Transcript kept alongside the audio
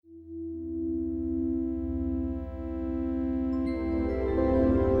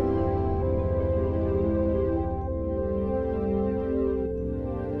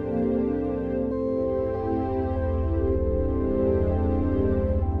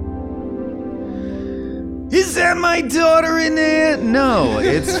Is that my daughter in it? No,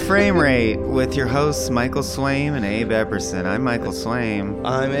 it's Frame Rate with your hosts Michael Swaim and Abe Epperson. I'm Michael Swaim.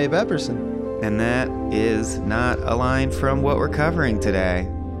 I'm Abe Epperson. And that is not a line from what we're covering today.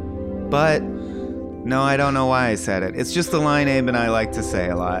 But, no, I don't know why I said it. It's just a line Abe and I like to say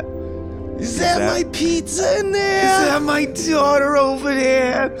a lot. Is that my pizza in there? Is that my daughter over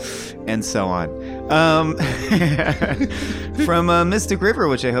there? And so on. From Mystic River,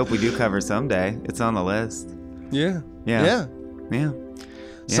 which I hope we do cover someday. It's on the list. Yeah. Yeah.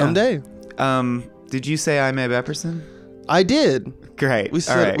 Someday. Did you say I'm Abe Epperson? I did. Great. We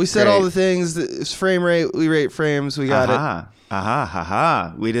said all the things. It's Frame Rate. We rate frames. We got it.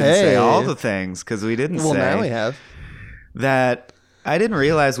 Aha. We didn't say all the things because we didn't say. Well, now we have. That I didn't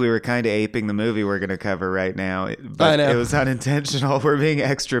realize we were kind of aping the movie we're going to cover right now. But I know. It was unintentional. We're being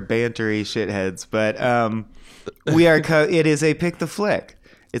extra bantery shitheads. But we are. It is a pick the flick.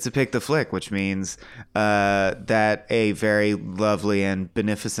 It's a pick the flick, which means that a very lovely and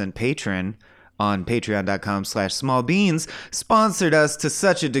beneficent patron on patreon.com/smallbeans sponsored us to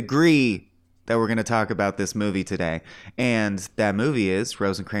such a degree that we're going to talk about this movie today. And that movie is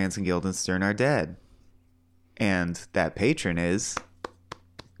Rosencrantz and Guildenstern Are Dead. And that patron is...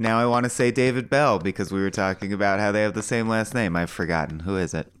 Now I want to say David Bell because we were talking about how they have the same last name. I've forgotten. Who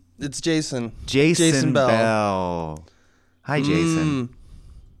is it? It's Jason. Jason Bell. Hi, Jason.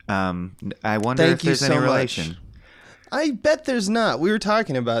 I wonder if there's any relation. I bet there's not. We were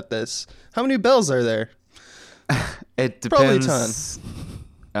talking about this. How many bells are there? It depends. Probably a ton.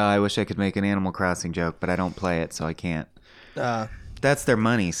 I wish I could make an Animal Crossing joke, but I don't play it, so I can't. That's their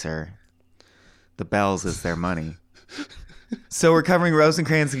money, sir. The bells is their money. So we're covering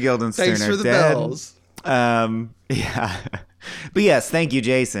Rosencrantz and Guildenstern Thanks for Are the Dead. bells. Yeah. But yes, thank you,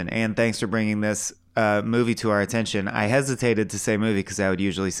 Jason, and thanks for bringing this movie to our attention. I hesitated to say movie because I would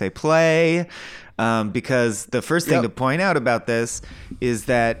usually say play, because the first thing to point out about this is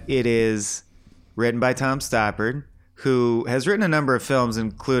that it is written by Tom Stoppard, who has written a number of films,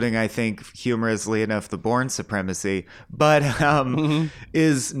 including, I think, humorously enough, The Bourne Supremacy, but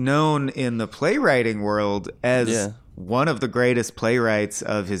is known in the playwriting world as one of the greatest playwrights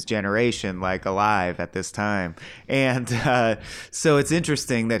of his generation, like alive at this time. And so it's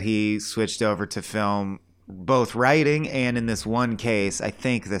interesting that he switched over to film, both writing and in this one case, I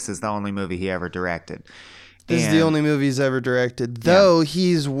think this is the only movie he ever directed. This is the only movie he's ever directed, though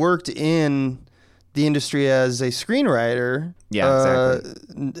he's worked in the industry as a screenwriter. Yeah,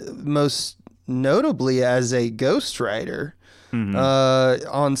 exactly. Most notably as a ghostwriter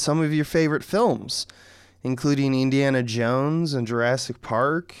on some of your favorite films, including Indiana Jones and Jurassic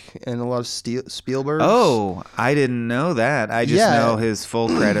Park and a lot of Spielberg. Oh, I didn't know that. I just know his full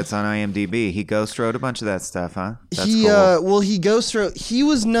credits on IMDb. He ghost wrote a bunch of that stuff, huh? That's cool. He ghost wrote. He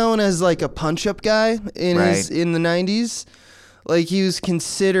was known as like a punch-up guy in the 90s. Like, he was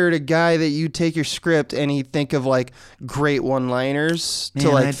considered a guy that you take your script and he'd think of like great one-liners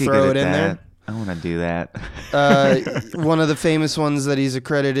to like throw it in there. I want to do that. One of the famous ones that he's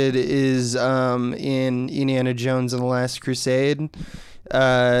accredited is in Indiana Jones and the Last Crusade.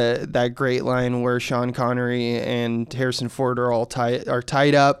 That great line where Sean Connery and Harrison Ford are all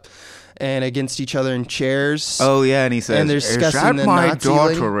tied up and against each other in chairs. Oh yeah, and he says, and they're "Is that my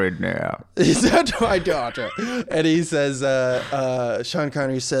daughter in there?" Is that my daughter? And he says, Sean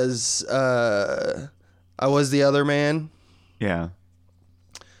Connery says, "I was the other man." Yeah.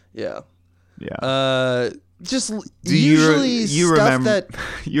 Yeah. Yeah. Just Do usually you stuff remember that.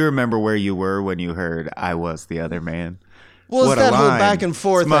 You remember where you were when you heard "I was the other man"? Well, what it's that a whole line. back and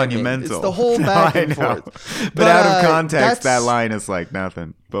forth. It's monumental. It's the whole back and forth. But out of context, that line is like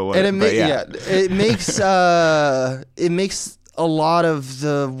nothing. But what? And it makes a lot of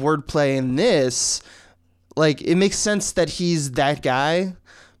the wordplay in this, like, it makes sense that he's that guy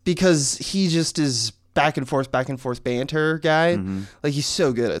because he just is back and forth banter guy. Like, he's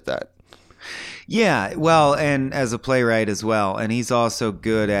so good at that. Yeah, well, and as a playwright as well, and he's also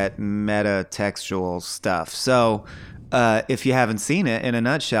good at meta-textual stuff. So if you haven't seen it, in a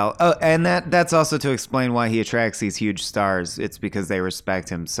nutshell, and that's also to explain why he attracts these huge stars. It's because they respect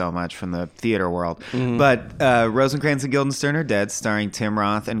him so much from the theater world. But Rosencrantz and Guildenstern Are Dead, starring Tim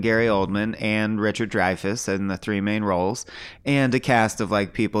Roth and Gary Oldman and Richard Dreyfuss in the three main roles, and a cast of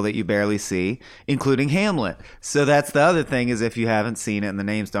like people that you barely see, including Hamlet. So that's the other thing, is if you haven't seen it and the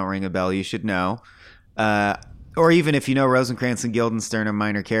names don't ring a bell, you should know. Or even if you know Rosencrantz and Guildenstern are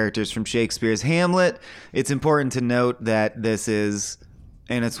minor characters from Shakespeare's Hamlet, it's important to note that this is,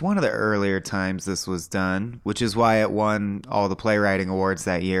 and it's one of the earlier times this was done, which is why it won all the playwriting awards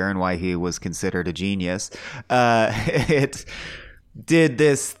that year and why he was considered a genius. It did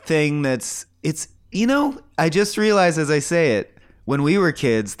this thing I just realized as I say it, when we were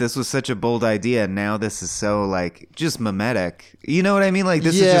kids, this was such a bold idea. Now this is so like just mimetic. You know what I mean? Like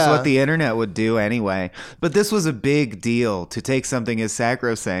this is just what the internet would do anyway. But this was a big deal to take something as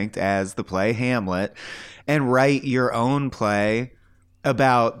sacrosanct as the play Hamlet and write your own play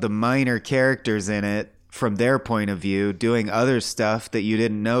about the minor characters in it from their point of view, doing other stuff that you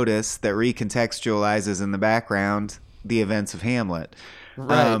didn't notice that recontextualizes in the background the events of Hamlet.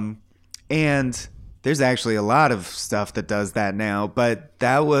 Right. And there's actually a lot of stuff that does that now, but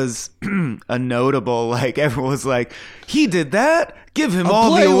that was a notable, like, everyone was like, he did that? Give him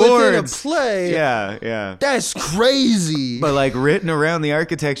all the awards. Within a play. Yeah. That's crazy. But, like, written around the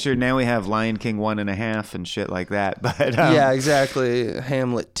architecture, now we have Lion King 1.5 and shit like that. But yeah, exactly.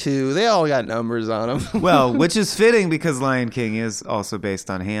 Hamlet 2. They all got numbers on them. well, which is fitting because Lion King is also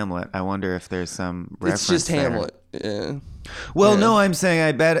based on Hamlet. I wonder if there's some reference It's just there. Hamlet. Yeah. Well, no, I'm saying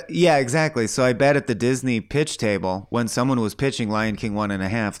I bet. Yeah, exactly. So I bet at the Disney pitch table, when someone was pitching Lion King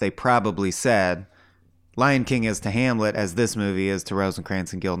 1.5, they probably said Lion King is to Hamlet as this movie is to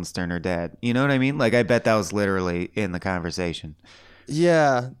Rosencrantz and Guildenstern are dead. You know what I mean? Like, I bet that was literally in the conversation.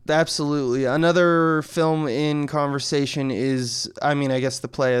 Yeah, absolutely. Another film in conversation is, I mean, I guess the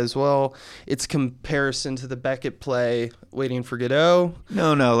play as well. It's comparison to the Beckett play, Waiting for Godot.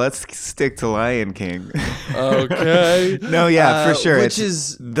 No, let's stick to Lion King. Okay. No, yeah, for sure. Which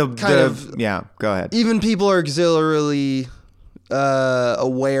is yeah, go ahead. Even people are auxiliarily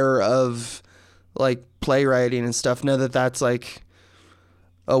aware of, like, playwriting and stuff, know that that's, like,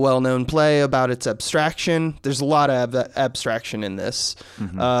 a well-known play about its abstraction. There's a lot of abstraction in this.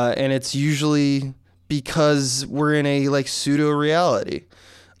 Mm-hmm. And it's usually because we're in a like pseudo-reality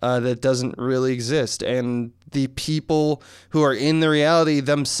that doesn't really exist. And the people who are in the reality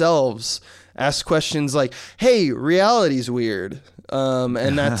themselves ask questions like, hey, reality's weird.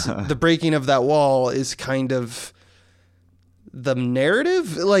 And that's the breaking of that wall is kind of the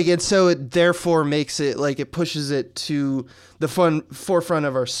narrative, like, and so it therefore makes it like it pushes it to the forefront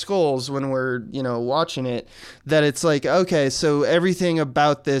of our skulls when we're watching it, that it's like, okay, so everything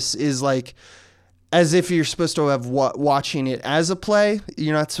about this is like as if you're supposed to have watching it as a play.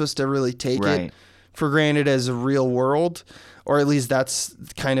 You're not supposed to really take it for granted as a real world, or at least that's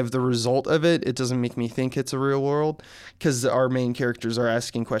kind of the result of it. It doesn't make me think it's a real world because our main characters are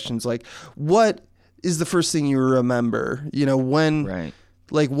asking questions like, what is the first thing you remember? When,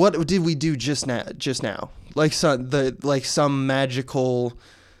 like, what did we do just now? Like some magical,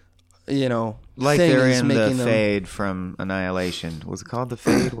 like thing they're is in the making them, Fade from Annihilation. Was it called the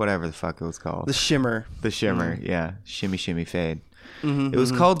Fade? Whatever the fuck it was called. The Shimmer. The Shimmer. Mm-hmm. Yeah, shimmy shimmy fade. Mm-hmm, it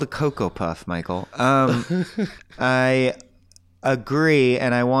was called the Cocoa Puff, Michael. I agree,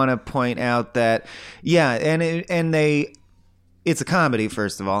 and I want to point out that it's a comedy,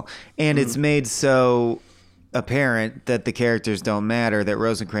 first of all, and it's made so apparent that the characters don't matter that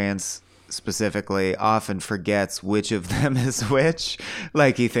Rosencrantz specifically often forgets which of them is which.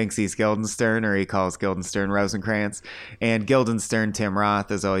 Like, he thinks he's Guildenstern, or he calls Guildenstern Rosencrantz, and Guildenstern, Tim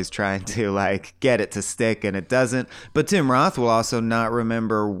Roth, is always trying to like get it to stick, and it doesn't. But Tim Roth will also not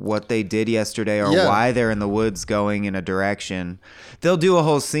remember what they did yesterday or why they're in the woods going in a direction. They'll do a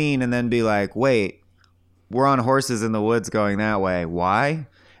whole scene and then be like, wait, we're on horses in the woods going that way. Why?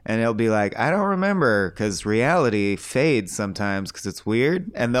 And it'll be like, I don't remember, because reality fades sometimes because it's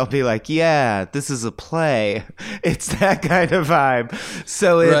weird. And they'll be like, yeah, this is a play. It's that kind of vibe.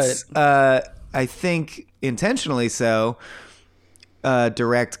 So it's, I think intentionally so,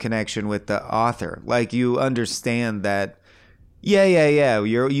 direct connection with the author. Like, you understand that,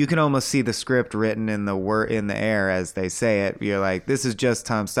 you can almost see the script written in the air as they say it. You're like, this is just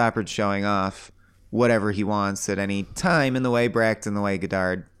Tom Stoppard showing off whatever he wants at any time, in the way Brecht and the way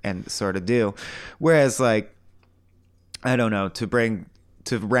Godard and sort of do. Whereas, like, I don't know, to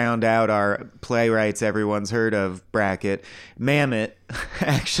round out our playwrights everyone's heard of bracket, Mamet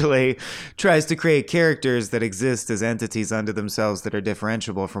actually tries to create characters that exist as entities unto themselves that are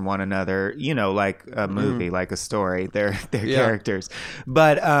differentiable from one another, like a movie, like a story. They're characters.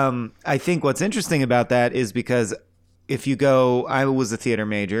 But I think what's interesting about that is because if you go, I was a theater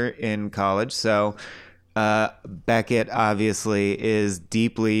major in college, so Beckett obviously is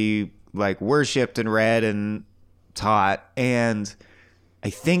deeply like worshipped and read and taught, and I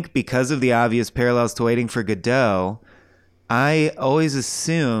think because of the obvious parallels to Waiting for Godot, I always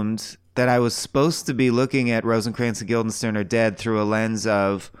assumed that I was supposed to be looking at Rosencrantz and Guildenstern are Dead through a lens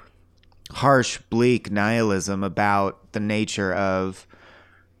of harsh, bleak nihilism about the nature of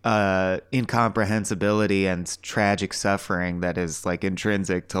incomprehensibility and tragic suffering that is like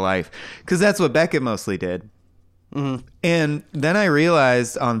intrinsic to life, because that's what Beckett mostly did. And then I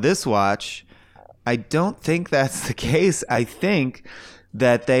realized on this watch, I don't think that's the case. I think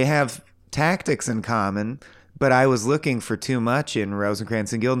that they have tactics in common, but I was looking for too much in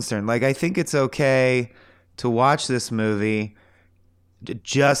Rosencrantz and Guildenstern. Like, I think it's okay to watch this movie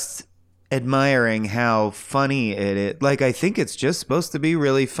just admiring how funny it is. Like, I think it's just supposed to be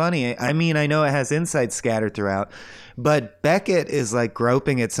really funny. I mean, I know it has insights scattered throughout, but Beckett is like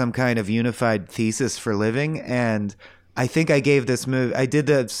groping at some kind of unified thesis for living, and I think I gave this movie, I did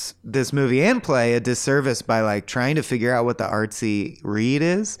this movie and play a disservice by like trying to figure out what the artsy read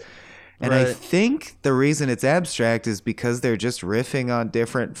is. And I think the reason it's abstract is because they're just riffing on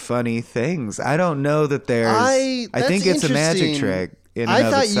different funny things. I don't know that there's. I think it's a magic trick. I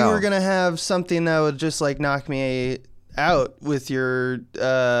thought you were gonna have something that would just like knock me out with your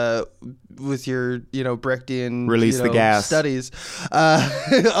Brechtian release the gas studies.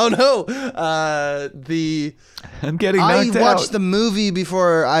 Oh no, I'm getting knocked out. I watched the movie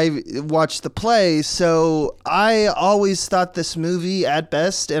before I watched the play, so I always thought this movie at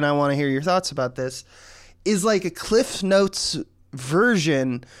best, and I want to hear your thoughts about this, is like a Cliff Notes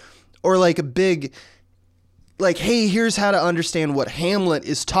version, or like a big, like, hey, here's how to understand what Hamlet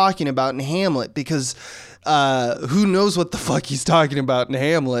is talking about in Hamlet, because who knows what the fuck he's talking about in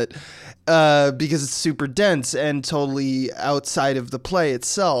Hamlet, because it's super dense and totally outside of the play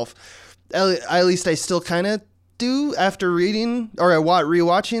itself. At least I still kind of do after reading or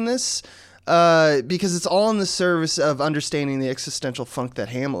rewatching this, because it's all in the service of understanding the existential funk that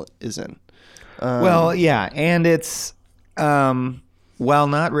Hamlet is in. Well, yeah, and it's while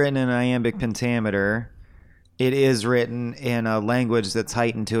not written in iambic pentameter, it is written in a language that's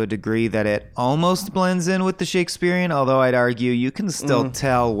heightened to a degree that it almost blends in with the Shakespearean, although I'd argue you can still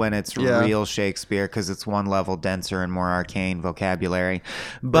tell when it's real Shakespeare because it's one level denser and more arcane vocabulary.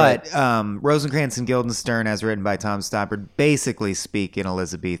 But Rosencrantz and Guildenstern, as written by Tom Stoppard, basically speak in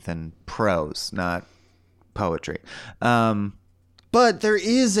Elizabethan prose, not poetry. But there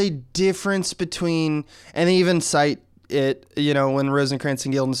is a difference between, and they even cite it, when Rosencrantz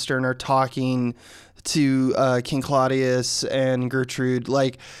and Guildenstern are talking to King Claudius and Gertrude,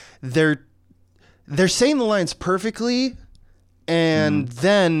 like they're saying the lines perfectly, and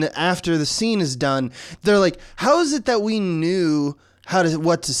then after the scene is done, they're like, how is it that we knew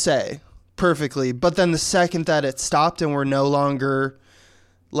what to say perfectly, but then the second that it stopped and we're no longer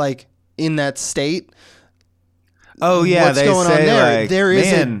like in that state, what's going on there? Like, there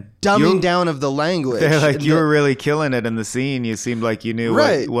is a dumbing down of the language. They're like, you were really killing it in the scene. You seemed like you knew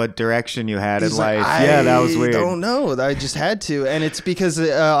what direction you had in life. Yeah, that was weird. I don't know. I just had to. And it's because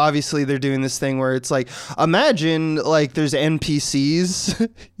obviously they're doing this thing where it's like, imagine like there's NPCs,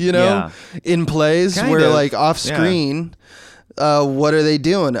 in plays like off screen. What are they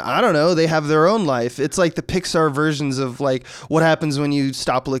doing? I don't know. They have their own life. It's like the Pixar versions of like what happens when you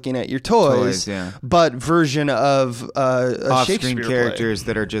stop looking at your toys, but version of off-screen characters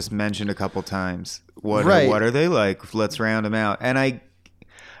that are just mentioned a couple times. What are they like? Let's round them out. And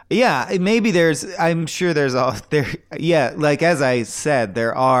maybe I'm sure there's all there. Yeah, like as I said,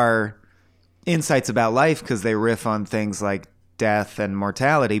 there are insights about life because they riff on things like death and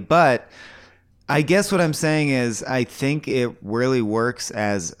mortality, but I guess what I'm saying is I think it really works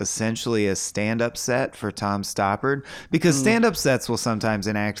as essentially a stand-up set for Tom Stoppard, because stand-up sets will sometimes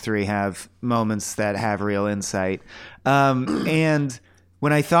in Act 3 have moments that have real insight. And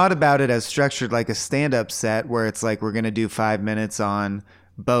when I thought about it as structured like a stand-up set where it's like we're going to do 5 minutes on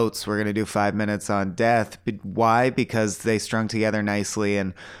boats, we're going to do 5 minutes on death. Why? Because they strung together nicely,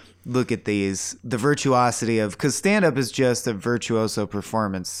 and look at the virtuosity of, because stand-up is just a virtuoso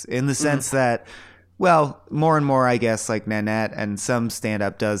performance in the sense that, well, more and more, I guess, like Nanette and some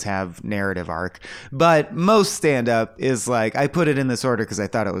stand-up does have narrative arc, but most stand-up is like, I put it in this order because I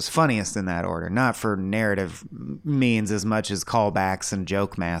thought it was funniest in that order, not for narrative means as much as callbacks and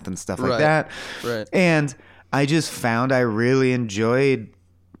joke math and stuff like that. Right. And I just found I really enjoyed,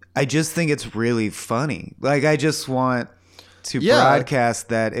 I just think it's really funny. Like, I just want to broadcast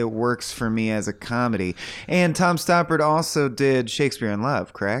that it works for me as a comedy. And Tom Stoppard also did Shakespeare in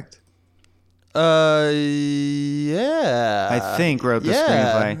Love, correct? Yeah. I think wrote the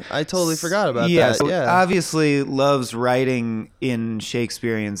screenplay. I totally forgot about that. So obviously loves writing in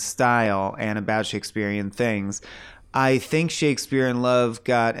Shakespearean style and about Shakespearean things. I think Shakespeare in Love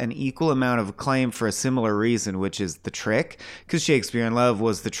got an equal amount of acclaim for a similar reason, which is the trick. Because Shakespeare in Love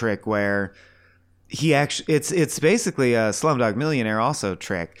was the trick where he actually, it's basically a Slumdog Millionaire also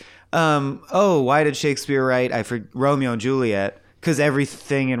trick. Why did Shakespeare write Romeo and Juliet? Because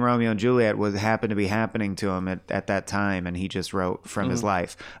everything in Romeo and Juliet happened to be happening to him at that time, and he just wrote from his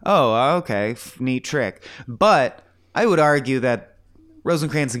life. Oh, okay, neat trick. But I would argue that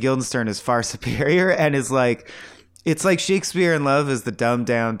Rosencrantz and Guildenstern is far superior and is like, it's like Shakespeare in Love is the dumbed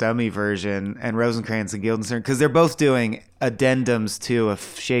down dummy version, and Rosencrantz and Guildenstern, because they're both doing addendums to a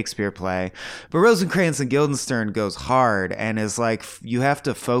Shakespeare play. But Rosencrantz and Guildenstern goes hard and is like, you have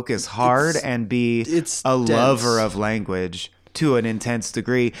to focus hard and be a lover of language to an intense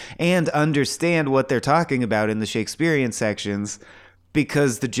degree and understand what they're talking about in the Shakespearean sections,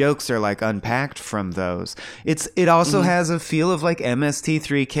 because the jokes are like unpacked from those. It also has a feel of like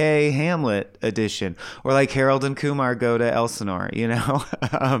MST3K Hamlet edition, or like Harold and Kumar go to Elsinore, you know?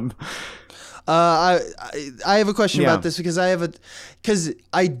 I have a question about this because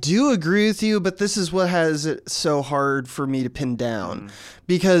I do agree with you, but this is what has it so hard for me to pin down,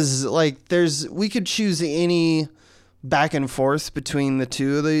 because like we could choose any back and forth between the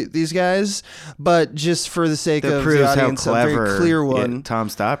two of these guys, but just for the sake of the audience, a very clear one. Tom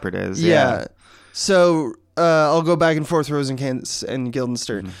Stoppard is. Yeah. So I'll go back and forth, Rosencrantz and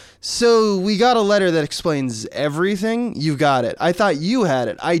Guildenstern. So we got a letter that explains everything. You got it. I thought you had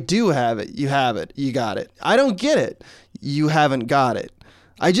it. I do have it. You have it. You got it. I don't get it. You haven't got it.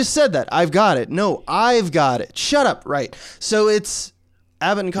 I just said that. I've got it. No, I've got it. Shut up. Right. So it's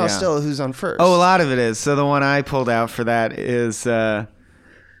Abbott and Costello who's on first. Oh, a lot of it is. So the one I pulled out for that is, do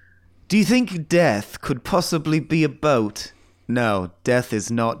you think death could possibly be a boat? No, death is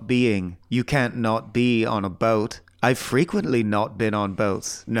not being. You can't not be on a boat. I've frequently not been on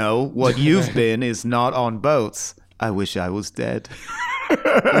boats. No, what you've been is not on boats. I wish I was dead.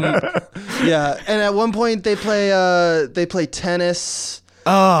 Yeah, and at one point they play tennis.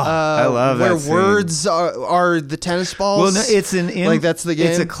 Oh, I love that scene. Where words are the tennis balls. Well, no, it's like that's the game.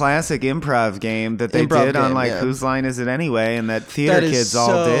 It's a classic improv game that they did on like Whose Line Is It Anyway, and that theater kids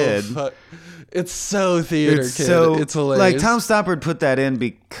all did. It's so theater kid. It's hilarious. Like Tom Stoppard put that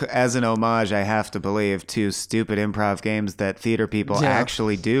in as an homage, I have to believe, to stupid improv games that theater people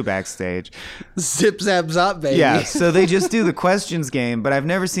actually do backstage. Zip zap zop, baby. Yeah, so they just do the questions game, but I've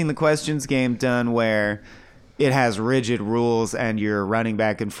never seen the questions game done where it has rigid rules and you're running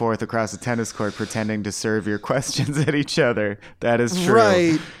back and forth across a tennis court pretending to serve your questions at each other. That is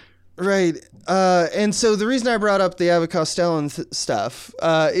true. Right. And so the reason I brought up the Abbott Costello stuff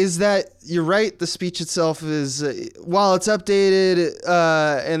is that you're right. The speech itself is, while it's updated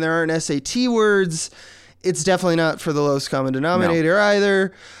and there aren't SAT words, it's definitely not for the lowest common denominator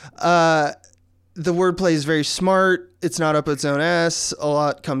either. The wordplay is very smart. It's not up its own ass. A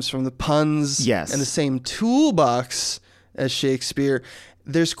lot comes from the puns. Yes. And the same toolbox as Shakespeare.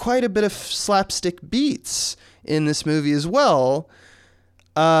 There's quite a bit of slapstick beats in this movie as well.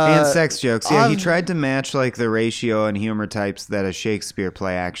 And sex jokes. Yeah, he tried to match like the ratio and humor types that a Shakespeare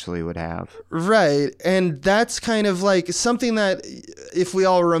play actually would have. Right. And that's kind of like something that, if we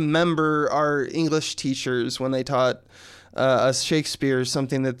all remember our English teachers when they taught us Shakespeare,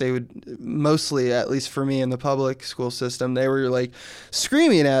 something that they would mostly, at least for me in the public school system, they were like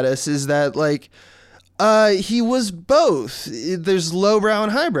screaming at us, is that like he was both. There's lowbrow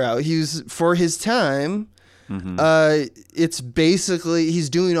and highbrow. He was, for his time, it's basically, he's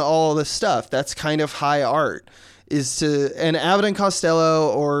doing all this stuff. That's kind of high art, and Abbott and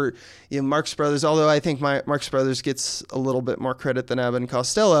Costello, or Marx Brothers, although I think Marx Brothers gets a little bit more credit than Abbott and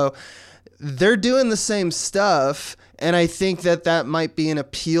Costello, they're doing the same stuff. And I think that might be an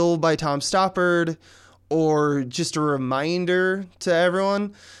appeal by Tom Stoppard, or just a reminder to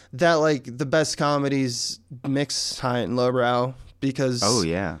everyone that like the best comedies mix high and lowbrow, because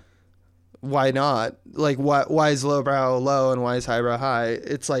why not? Like, why is lowbrow low and why is highbrow high?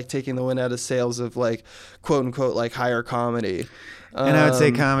 It's like taking the wind out of sails of like quote unquote like higher comedy. And I would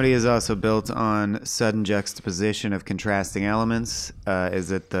say comedy is also built on sudden juxtaposition of contrasting elements. I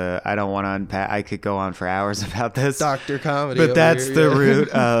don't want to unpack, I could go on for hours about this. Dr. Comedy. But that's the root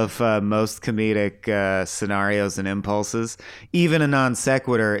of most comedic scenarios and impulses. Even a non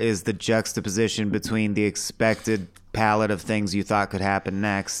sequitur is the juxtaposition between the expected palette of things you thought could happen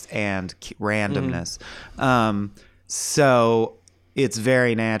next and randomness. So it's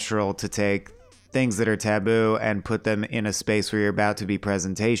very natural to take things that are taboo and put them in a space where you're about to be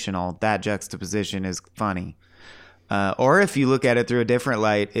presentational. That juxtaposition is funny. Or if you look at it through a different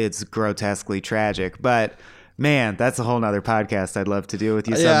light, it's grotesquely tragic. But man, that's a whole nother podcast I'd love to do with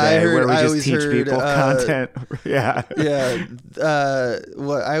you someday, where we just teach people content.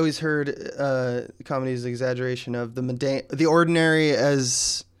 What I always heard, comedy is the exaggeration of the ordinary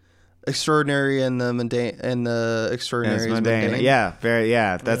as extraordinary, and the mundane, and the extraordinary is mundane.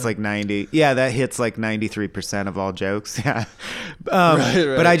 That's like 90. Yeah, that hits like 93% of all jokes. Yeah.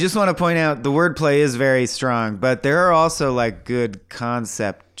 Right. But I just want to point out the wordplay is very strong, but there are also like good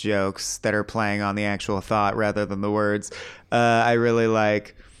concept jokes that are playing on the actual thought rather than the words. I really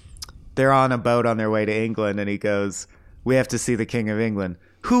like. They're on a boat on their way to England, and he goes, "We have to see the King of England."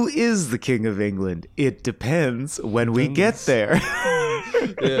 Who is the King of England? It depends when we get there.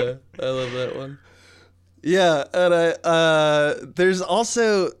 Yeah, I love that one. Yeah, and there's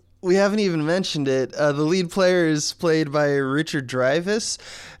also, we haven't even mentioned it. The lead player is played by Richard Dreyfuss,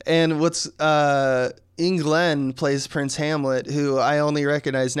 and Glenn plays Prince Hamlet, who I only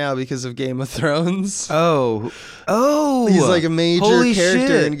recognize now because of Game of Thrones. Oh, He's like a major holy character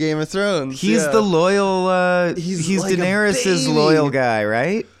shit. in Game of Thrones. He's the loyal. He's like a Daenerys's baby. loyal guy,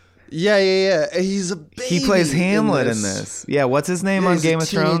 right? Yeah. He's a baby. He plays Hamlet in this. Yeah, what's his name on he's a Game of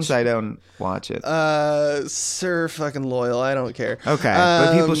Thrones? teenage- I don't watch it. Sir fucking Loyal. I don't care. Okay,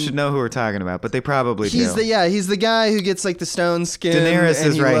 but people should know who we're talking about, but they probably He's do. he's the guy who gets like the stone skin. Daenerys'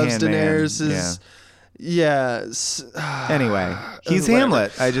 and he right loves hand man. Daenerys'. Yeah. Anyway, he's Whatever.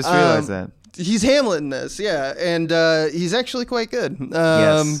 Hamlet. I just realized that. He's Hamlet in this, yeah, and he's actually quite good.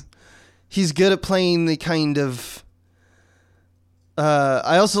 Yes. He's good at playing the kind of.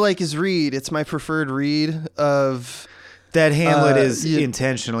 I also like his read. It's my preferred read of. That Hamlet is yeah.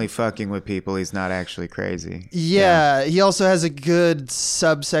 intentionally fucking with people. He's not actually crazy. Yeah, he also has a good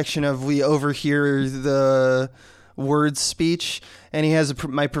subsection of we overhear the word speech, and he has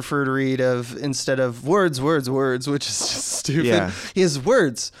my preferred read of instead of words, which is just stupid. Yeah. He has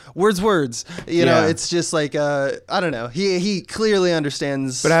words. You know, Yeah. it's just like I don't know. He clearly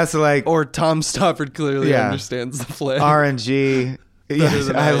understands. But as to like or Tom Stoppard clearly Yeah. understands the play. RNG. Better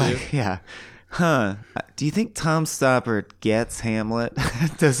than I do. Yeah. Huh. Do you think Tom Stoppard gets Hamlet?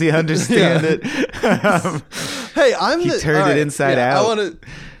 Does he understand it? Hey, he turned it inside out. I want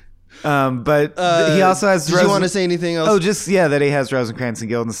to. But he also has. Did you want to say anything else? Oh, just that he has Rosencrantz and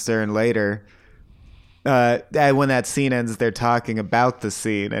Guildenstern later. When that scene ends, they're talking about the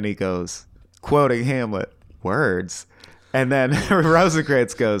scene, and he goes, quoting Hamlet, "Words," and then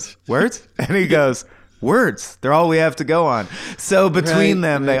Rosencrantz goes, "Words," and he goes, "Words. They're all we have to go on." So between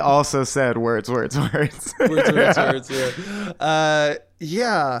them, they also said words. words.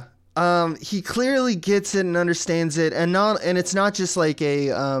 Yeah. He clearly gets it and understands it, and it's not just like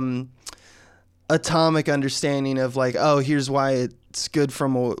a atomic understanding of like, oh, here's why it's good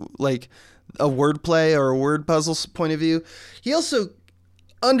from a wordplay or a word puzzle point of view. He also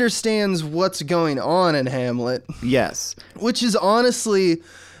understands what's going on in Hamlet, Yes. which is honestly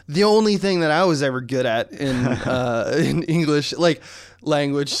the only thing that I was ever good at in English, like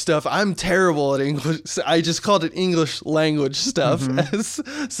language stuff. I'm terrible at English. I just called it English language stuff,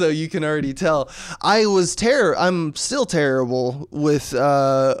 so you can already tell. I'm still terrible with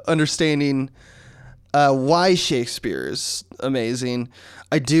understanding why Shakespeare is amazing.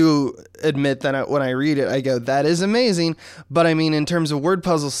 I do admit that when I read it, I go, that is amazing. But I mean, in terms of word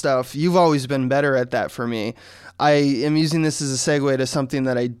puzzle stuff, you've always been better at that for me. I am using this as a segue to something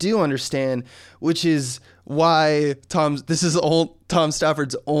that I do understand, which is why this is Tom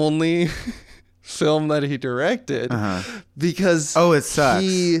Stoppard's only film that he directed, because it sucks.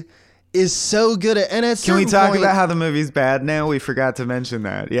 he is so good at. And Can we talk about how the movie's bad now? We forgot to mention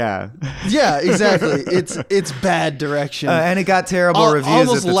that. Yeah. Yeah, exactly. It's bad direction, And it got terrible reviews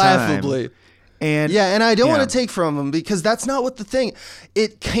almost at the laughably. time. And And I don't want to take from him because that's not what the thing.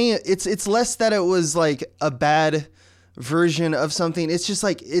 It can't. It's less that it was like a bad version of something. It's just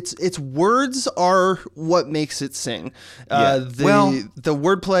like its words are what makes it sing. The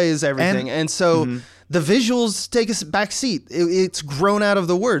wordplay is everything, and so the visuals take a back seat. It's grown out of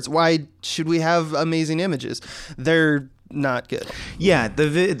the words. Why should we have amazing images? They're not good. Yeah, the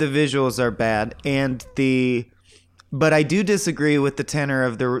visuals are bad, but I do disagree with the tenor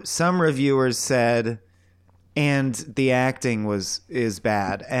of some reviewers said, and the acting is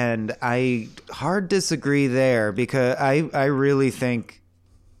bad, and I hard disagree there because I really think,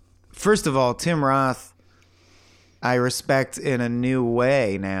 first of all, Tim Roth I respect in a new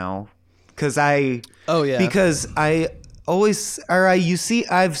way now because I've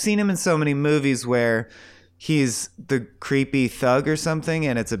seen him in so many movies where he's the creepy thug or something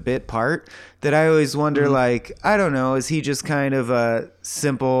and it's a bit part that I always wonder, like, I don't know, is he just kind of a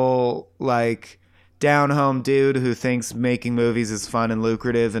simple, like, down-home dude who thinks making movies is fun and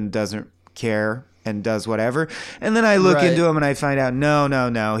lucrative and doesn't care and does whatever? And then I look into him and I find out,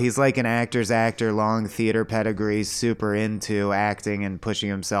 no. He's like an actor's actor, long theater pedigree, super into acting and pushing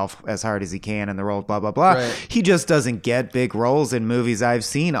himself as hard as he can in the role, blah, blah, blah. Right. He just doesn't get big roles in movies I've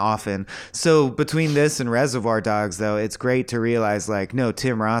seen often. So between this and Reservoir Dogs, though, it's great to realize, like, no,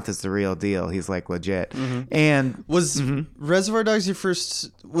 Tim Roth is the real deal. He's, like, legit. And Was Reservoir Dogs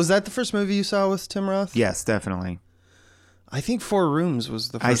was that the first movie you saw with Tim Roth? yes, definitely. I think Four Rooms was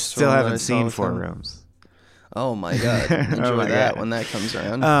the first I still one that haven't saw seen with Four him. Rooms. Oh my God. Enjoy my that God. when that comes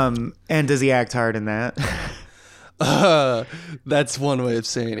around. And does he act hard in that? That's one way of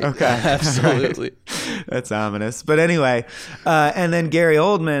saying it. Okay. Absolutely. That's ominous. But anyway, and then Gary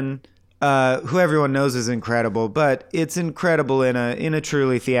Oldman, who everyone knows is incredible, but it's incredible in a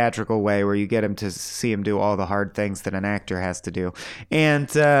truly theatrical way where you get him to see him do all the hard things that an actor has to do. And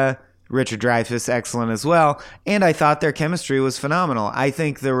Richard Dreyfuss, excellent as well. And I thought their chemistry was phenomenal. I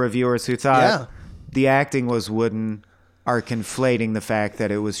think the reviewers who thought the acting was wooden are conflating the fact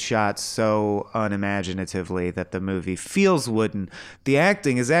that it was shot so unimaginatively that the movie feels wooden. The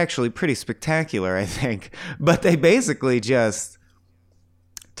acting is actually pretty spectacular, I think. But they basically just...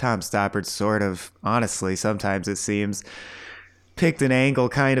 Tom Stoppard sort of, honestly, sometimes it seems, picked an angle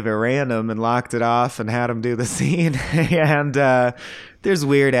kind of at random and locked it off and had him do the scene. And there's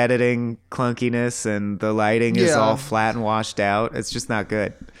weird editing clunkiness and the lighting is all flat and washed out. It's just not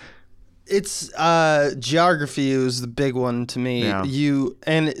good. It's geography was the big one to me. Yeah.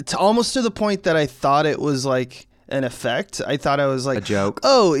 And it's almost to the point that I thought it was like an effect. I thought I was like a joke.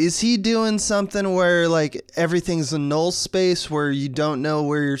 Oh, is he doing something where like everything's a null space where you don't know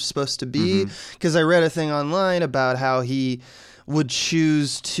where you're supposed to be? Because I read a thing online about how he would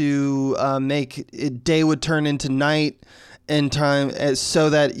choose to make it, day would turn into night in time so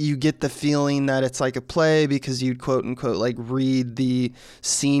that you get the feeling that it's like a play because you'd quote unquote like read the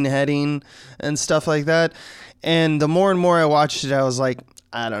scene heading and stuff like that. And the more and more I watched it, I was like,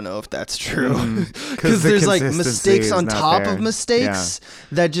 I don't know if that's true because there's like mistakes on top of mistakes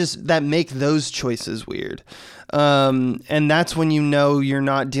that make those choices weird. And that's when you know you're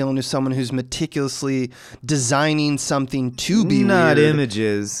not dealing with someone who's meticulously designing something to be not weird.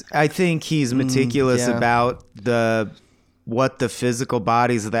 Images. I think he's meticulous about what the physical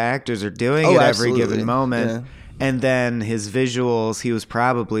bodies of the actors are doing at every given moment. Yeah. And then his visuals, he was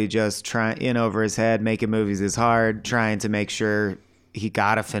probably just trying in over his head, making movies is hard, trying to make sure he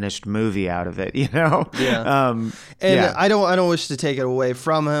got a finished movie out of it, you know? Yeah. I don't wish to take it away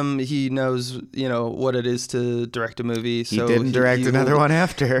from him. He knows, what it is to direct a movie. So he didn't direct another one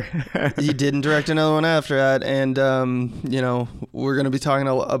after. He didn't direct another one after that. And, we're going to be talking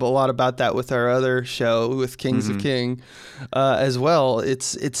a lot about that with our other show with Kings of King as well.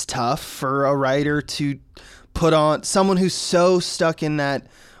 It's tough for a writer to put on someone who's so stuck in that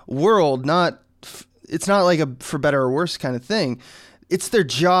world. It's not like a for better or worse kind of thing. It's their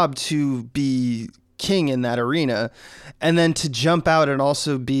job to be king in that arena, and then to jump out and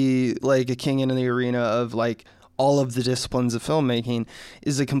also be like a king in the arena of like all of the disciplines of filmmaking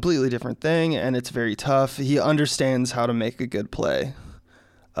is a completely different thing, and it's very tough. He understands how to make a good play.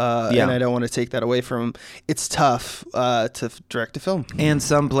 And I don't want to take that away from him. It's tough to direct a film. And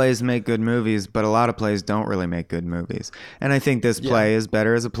some plays make good movies, but a lot of plays don't really make good movies. And I think this play is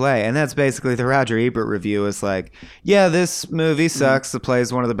better as a play. And that's basically the Roger Ebert review is like, yeah, this movie sucks. The play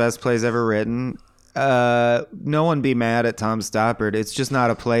is one of the best plays ever written. No one be mad at Tom Stoppard. It's just not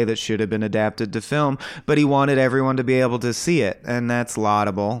a play that should have been adapted to film, but he wanted everyone to be able to see it. And that's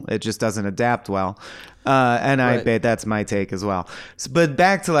laudable. It just doesn't adapt well. I bet that's my take as well. But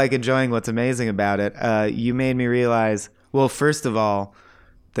back to like enjoying what's amazing about it. You made me realize, well, first of all,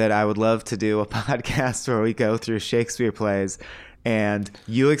 that I would love to do a podcast where we go through Shakespeare plays and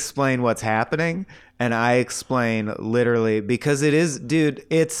you explain what's happening and I explain literally, because it is, dude,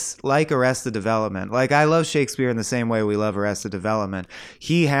 it's like Arrested Development. Like I love Shakespeare in the same way we love Arrested Development.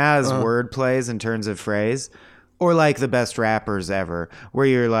 He has word plays in turns of phrase, or like The Best Rappers Ever, where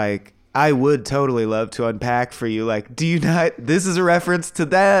you're like, I would totally love to unpack for you, like, do you not, this is a reference to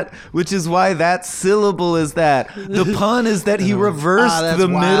that, which is why that syllable is that. The pun is that he reversed the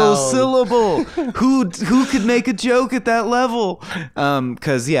middle syllable. Who could make a joke at that level?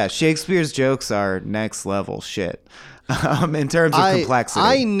 Because, Shakespeare's jokes are next level shit. In terms of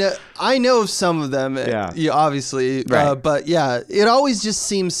complexity. I know of some of them, obviously. Right. But it always just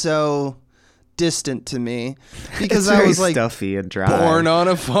seems so distant to me because I was like stuffy and dry. Born on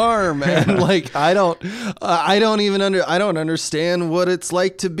a farm and like I don't understand what it's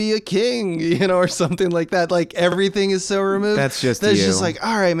like to be a king, or something like that. Like everything is so removed. That's just just like,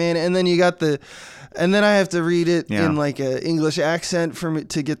 all right, man. And then you got and then I have to read it in like a English accent for me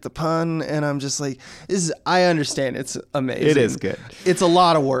to get the pun, and I'm just like, I understand. It's amazing. It is good. It's a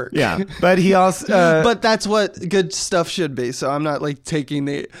lot of work. Yeah, but he also. But that's what good stuff should be. So I'm not like taking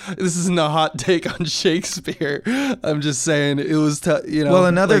this isn't a hot take on Shakespeare. I'm just saying it was, well,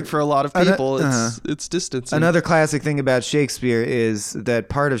 another like for a lot of people, it's distancing. Another classic thing about Shakespeare is that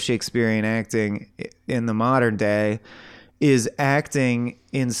part of Shakespearean acting in the modern day is acting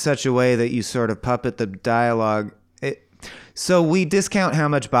in such a way that you sort of puppet the dialogue. So we discount how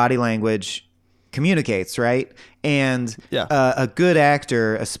much body language communicates, right? And Yeah. a good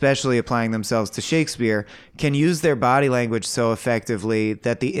actor, especially applying themselves to Shakespeare, can use their body language so effectively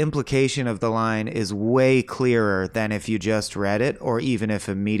that the implication of the line is way clearer than if you just read it, or even if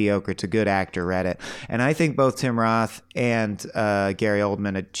a mediocre to good actor read it. And I think both Tim Roth and Gary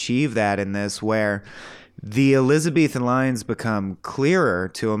Oldman achieve that in this, where the Elizabethan lines become clearer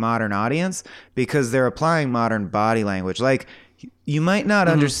to a modern audience because they're applying modern body language. Like, you might not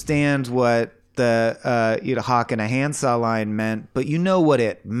understand what the Hawk and a handsaw line meant, but you know what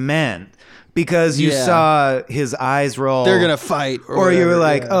it meant because you saw his eyes roll. They're gonna fight, or you were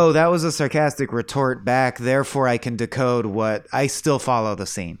like, oh, that was a sarcastic retort back, therefore I can decode what I still follow the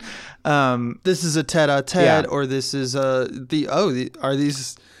scene. This is a tete-a-tete, or this is are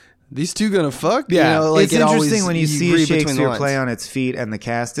these two gonna fuck? Yeah, you know, like it's interesting when you see a read between the Shakespeare lines. play on its feet and the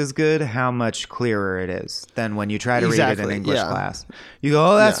cast is good, how much clearer it is than when you try to read it in Exactly, English yeah. class. You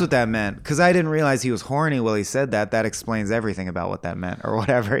go, oh, that's Yeah. what that meant. Because I didn't realize he was horny while he said that. That explains everything about what that meant or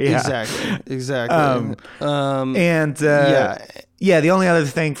whatever. Yeah. Exactly. And the only other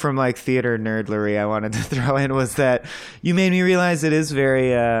thing from like theater nerdlery I wanted to throw in was that you made me realize it is very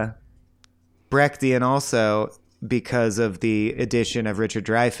Brechtian also because of the addition of Richard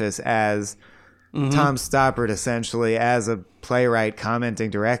Dreyfuss as Tom Stoppard, essentially as a playwright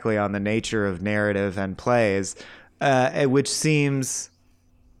commenting directly on the nature of narrative and plays, which seems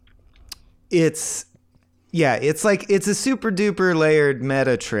it's a super duper layered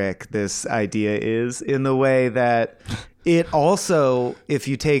meta trick. This idea is in the way that it also, if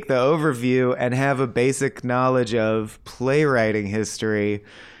you take the overview and have a basic knowledge of playwriting history,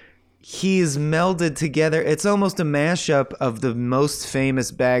 he's melded together. It's almost a mashup of the most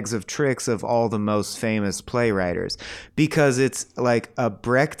famous bags of tricks of all the most famous playwriters, because it's like a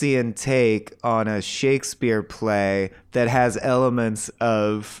Brechtian take on a Shakespeare play that has elements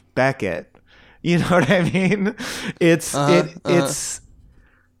of Beckett. You know what I mean? It's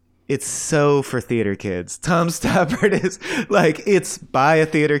so for theater kids. Tom Stoppard is like, it's by a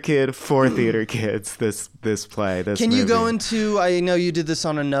theater kid for theater kids. This play. This Can you movie. go into? I know you did this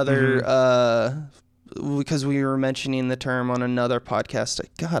on another because we were mentioning the term on another podcast.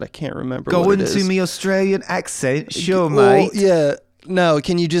 God, I can't remember. Go what it into is. me Australian accent, sure, Well, mate. yeah. No,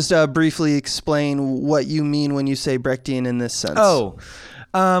 can you just briefly explain what you mean when you say Brechtian in this sense? Oh,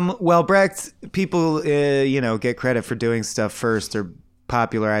 well, Brecht, people, get credit for doing stuff first or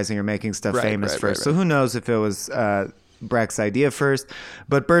popularizing or making stuff famous first. So who knows if it was Brecht's idea first.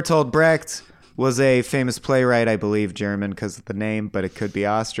 But Bertolt Brecht was a famous playwright, I believe German because of the name, but it could be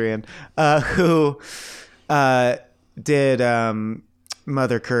Austrian, who did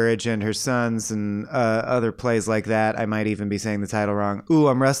Mother Courage and Her Sons and other plays like that. I might even be saying the title wrong. Ooh,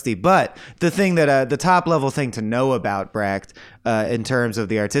 I'm rusty. But the thing that the top level thing to know about Brecht in terms of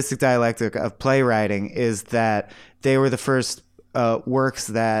the artistic dialectic of playwriting is that they were the first works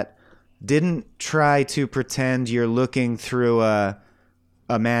that didn't try to pretend you're looking through a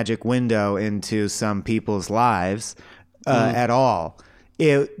magic window into some people's lives at all.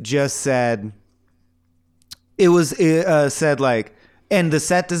 It just said, said like, and the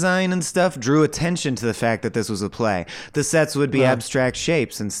set design and stuff drew attention to the fact that this was a play. The sets would be abstract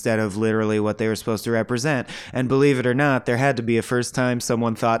shapes instead of literally what they were supposed to represent. And believe it or not, there had to be a first time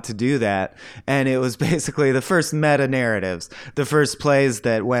someone thought to do that. And it was basically the first meta narratives, the first plays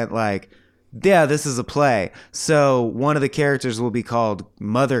that went like, yeah, this is a play. So one of the characters will be called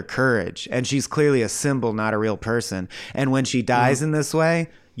Mother Courage. And she's clearly a symbol, not a real person. And when she dies in this way,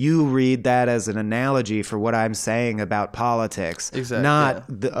 you read that as an analogy for what I'm saying about politics, not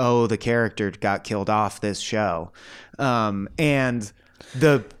the character got killed off this show. And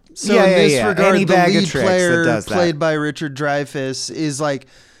the So in this regard, any the bag lead of tricks player that does played that. by Richard Dreyfuss is like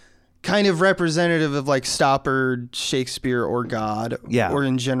kind of representative of like Stoppard, Shakespeare, or God, or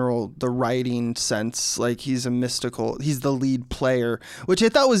in general the writing sense. Like he's the lead player, which I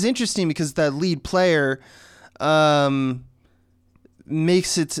thought was interesting because that lead player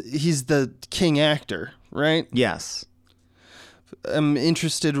makes it, he's the king actor, right? Yes. I'm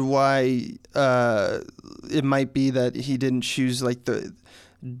interested why it might be that he didn't choose like the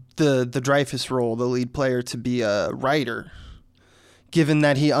Dreyfuss role, the lead player, to be a writer, given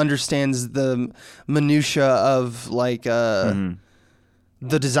that he understands the minutia of like the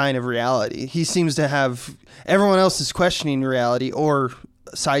design of reality. He seems to have, everyone else is questioning reality or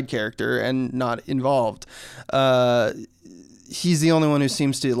side character and not involved. He's the only one who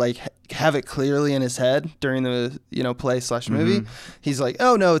seems to like have it clearly in his head during the play/movie. He's like,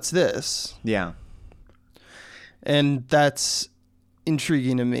 oh no, it's this. Yeah. And that's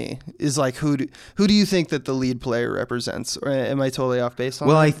intriguing to me. Is like, who do you think that the lead player represents? Or am I totally off base on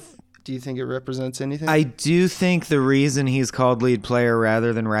that? Well, Do you think it represents anything? I do think the reason he's called lead player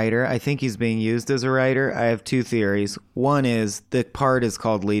rather than writer, I think he's being used as a writer. I have two theories. One is the part is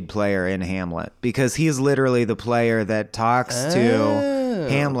called lead player in Hamlet because he's literally the player that talks to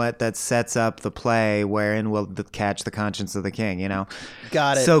Hamlet that sets up the play wherein will catch the conscience of the king, you know?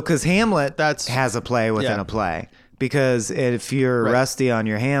 Got it. So, because Hamlet has a play within a play. Because if you're rusty on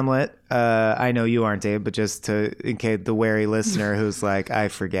your Hamlet, I know you aren't, Dave, but just in case the wary listener who's like, I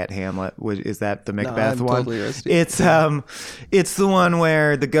forget Hamlet. Is that the Macbeth I'm one? Totally rusty. It's the one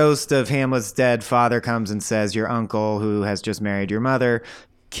where the ghost of Hamlet's dead father comes and says, your uncle who has just married your mother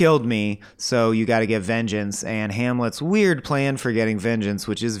killed me, so you got to get vengeance. And Hamlet's weird plan for getting vengeance,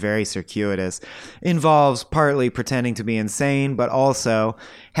 which is very circuitous, involves partly pretending to be insane, but also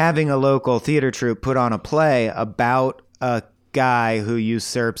having a local theater troupe put on a play about a guy who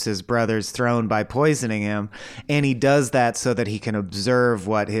usurps his brother's throne by poisoning him. And he does that so that he can observe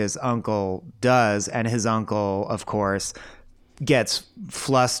what his uncle does. And his uncle, of course, gets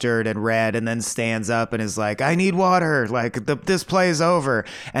flustered and red and then stands up and is like, I need water. Like, this play is over.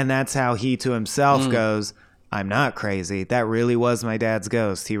 And that's how he to himself goes, I'm not crazy. That really was my dad's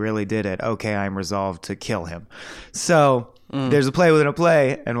ghost. He really did it. Okay, I'm resolved to kill him. So there's a play within a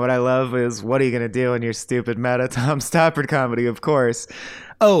play. And what I love is, what are you going to do in your stupid meta Tom Stoppard comedy, of course.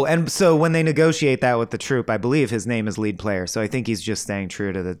 Oh, and so when they negotiate that with the troupe, I believe his name is lead player. So I think he's just staying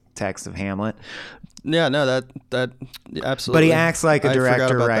true to the text of Hamlet. Yeah, no, that absolutely. But he acts like a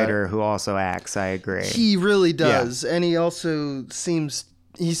director writer who also acts. I agree. He really does, and he also seems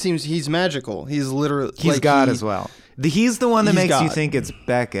he's magical. He's literally God as well. He's the one that makes God. you think it's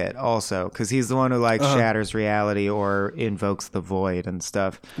Beckett also, because he's the one who shatters reality or invokes the void and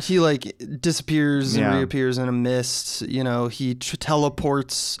stuff. He disappears and reappears in a mist. You know, he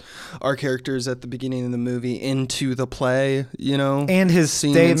teleports our characters at the beginning of the movie into the play. You know, and his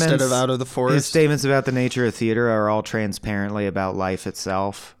statements instead of out of the forest. His statements about the nature of theater are all transparently about life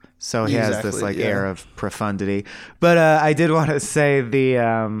itself. So he has this air of profundity. But I did want to say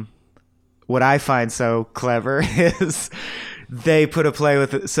what I find so clever is they put a play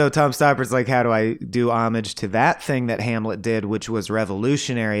with it. So Tom Stoppard's like, how do I do homage to that thing that Hamlet did, which was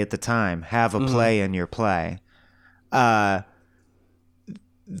revolutionary at the time? Have a play in your play. That's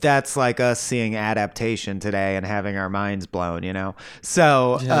like us seeing adaptation today and having our minds blown, you know?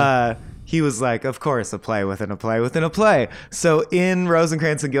 So he was like, of course, a play within a play within a play. So in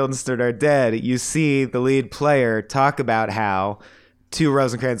Rosencrantz and Guildenstern Are Dead, you see the lead player talk about how to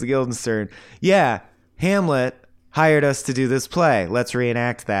Rosencrantz and Guildenstern, Hamlet hired us to do this play. Let's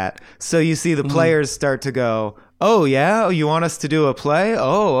reenact that. So you see the players start to go, oh, yeah? You want us to do a play?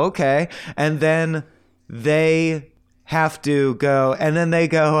 Oh, okay. And then they have to go, and then they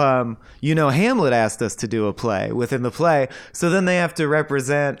go, Hamlet asked us to do a play within the play. So then they have to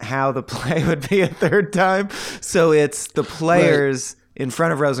represent how the play would be a third time. So it's the players in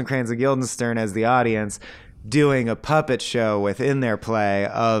front of Rosencrantz and Guildenstern as the audience doing a puppet show within their play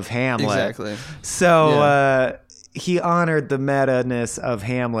of Hamlet. Exactly. So he honored the meta-ness of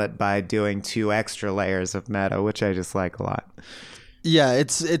Hamlet by doing 2 extra layers of meta, which I just like a lot. Yeah,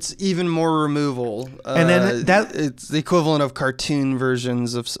 it's even more removal. And then it's the equivalent of cartoon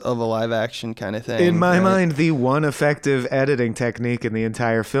versions of a live action kind of thing. In my mind, the one effective editing technique in the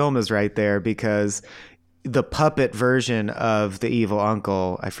entire film is right there, because the puppet version of the evil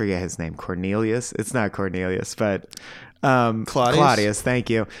uncle, I forget his name, Cornelius? It's not Cornelius, but Claudius, thank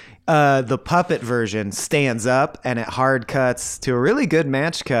you. The puppet version stands up and it hard cuts to a really good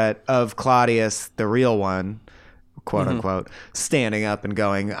match cut of Claudius, the real one, quote unquote, standing up and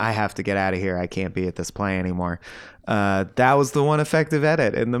going, I have to get out of here. I can't be at this play anymore. That was the one effective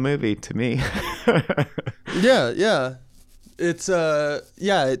edit in the movie to me. Yeah. It's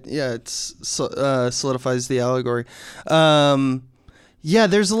it solidifies the allegory.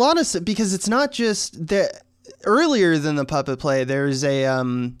 There's a lot of, because it's not just that. Earlier than the puppet play, there's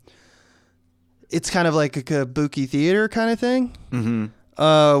a it's kind of like a kabuki theater kind of thing,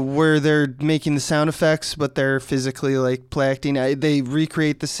 where they're making the sound effects, but they're physically like play acting. They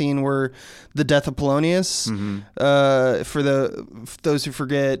recreate the scene where the death of Polonius. For those who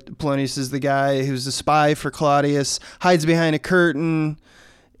forget, Polonius is the guy who's a spy for Claudius, hides behind a curtain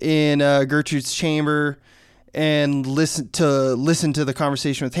in Gertrude's chamber and listen to the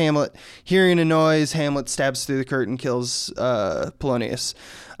conversation with Hamlet. Hearing a noise, Hamlet stabs through the curtain, kills Polonius,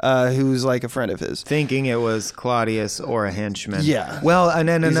 who's like a friend of his. Thinking it was Claudius or a henchman. Yeah. Well, and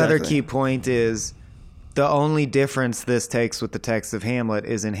then another key point is the only difference this takes with the text of Hamlet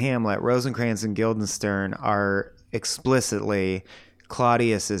is in Hamlet, Rosencrantz and Guildenstern are explicitly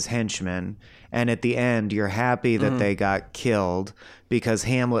Claudius's henchmen, and at the end you're happy that they got killed because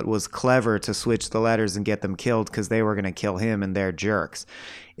Hamlet was clever to switch the letters and get them killed because they were going to kill him and they're jerks.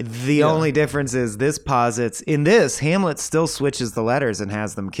 The only difference is this posits in this Hamlet still switches the letters and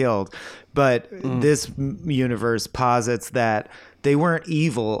has them killed, but this universe posits that they weren't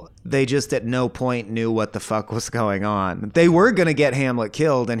evil. They just at no point knew what the fuck was going on. They were going to get Hamlet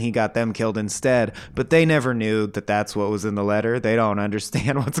killed and he got them killed instead, but they never knew that that's what was in the letter. They don't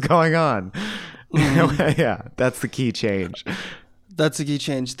understand what's going on. Yeah, that's the key change. That's a key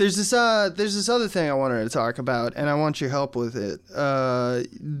change. There's this other thing I wanted to talk about, and I want your help with it.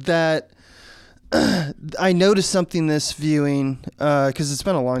 That I noticed something this viewing, because it's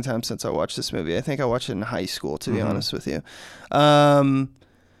been a long time since I watched this movie. I think I watched it in high school, to be honest with you.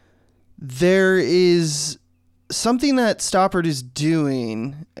 There is something that Stoppard is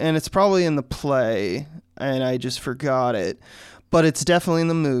doing, and it's probably in the play, and I just forgot it, but it's definitely in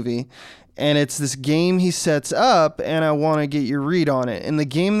the movie. And it's this game he sets up, and I want to get your read on it. And the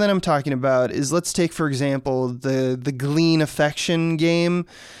game that I'm talking about is, let's take, for example, the Glean Affection game,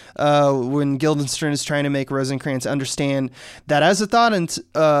 when Guildenstern is trying to make Rosencrantz understand that as a thought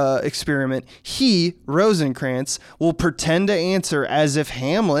experiment, he, Rosencrantz, will pretend to answer as if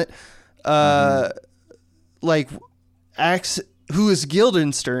Hamlet, acts, who is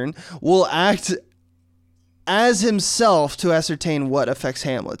Guildenstern, will act as himself to ascertain what affects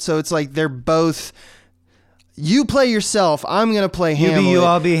Hamlet. So it's like they're both, you play yourself, I'm going to play Hamlet. You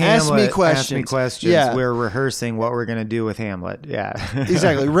all be Hamlet. Ask me questions. Ask me questions. Yeah. We're rehearsing what we're going to do with Hamlet. Yeah.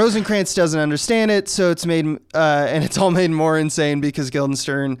 Exactly. Rosencrantz doesn't understand it, so it's made, and it's all made more insane because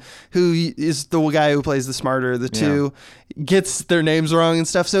Guildenstern, who is the guy who plays the smarter of the two, gets their names wrong and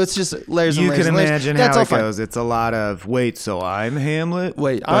stuff. So it's just layers and you layers. You can imagine That's how it goes. It's a lot of, wait, so I'm Hamlet?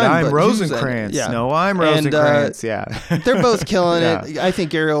 Wait, but I'm Rosencrantz. Yeah. No, I'm Rosencrantz. Yeah. They're both killing it. I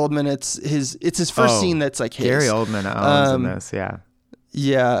think Gary Oldman, it's his first scene that's like his. Gary Oldman owns in this, yeah.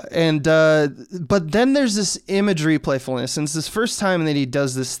 Yeah, and but then there's this imagery playfulness, and it's this first time that he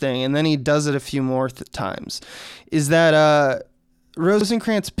does this thing, and then he does it a few more times, is that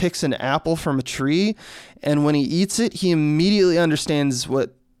Rosencrantz picks an apple from a tree, and when he eats it, he immediately understands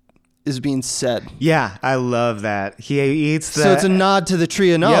what is being said. Yeah, I love that. He eats that. So it's a nod to the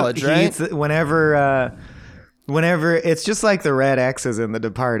tree of knowledge, right? He eats it whenever it's just like the red X's in The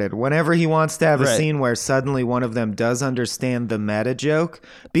Departed. Whenever he wants to have a scene where suddenly one of them does understand the meta joke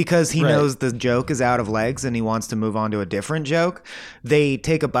because he knows the joke is out of legs and he wants to move on to a different joke, they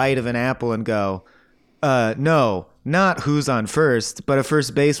take a bite of an apple and go, no, not who's on first, but a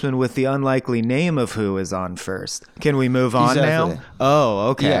first baseman with the unlikely name of who is on first. Can we move on now? Oh,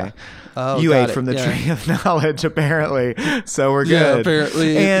 okay. Yeah. Oh, you ate from the tree of knowledge, apparently. So we're good. Yeah,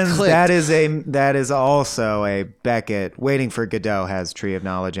 apparently. And that is also a Beckett. Waiting for Godot has tree of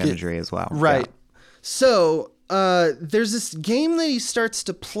knowledge imagery as well. Right. Yeah. So there's this game that he starts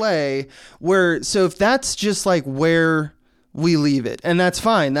to play where, so if that's just like where we leave it, and that's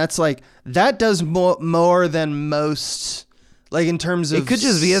fine. That's like, that does more than most, like in terms of it could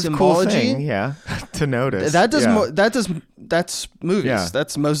just be a cool thing, yeah, to notice. That does more. That's movies. Yeah.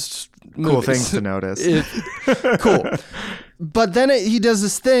 That's most movies. Cool things to notice. Cool. But then he does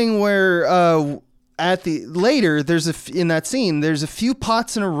this thing where in that scene there's a few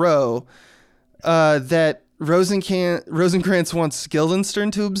pots in a row that Rosencrantz wants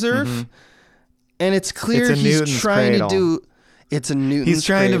Guildenstern to observe, and it's clear he's trying to do. It's a Newton's He's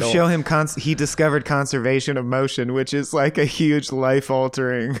trying cradle. to show him he discovered conservation of motion, which is like a huge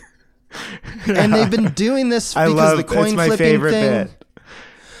life-altering. And they've been doing this because the coin flipping thing. Bit.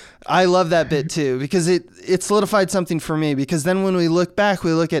 I love that bit too, because it solidified something for me, because then when we look back,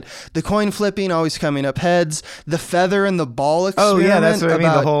 we look at the coin flipping always coming up heads, the feather and the ball experiment. Oh yeah, that's what I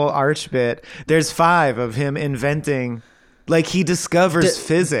mean, the whole arch bit. There's 5 of him inventing, like he discovers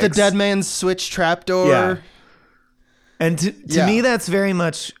physics. The dead man's switch trapdoor. Yeah. And to me, that's very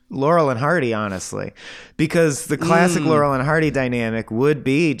much Laurel and Hardy, honestly, because the classic Laurel and Hardy dynamic would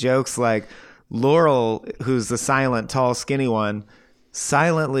be jokes like Laurel, who's the silent, tall, skinny one,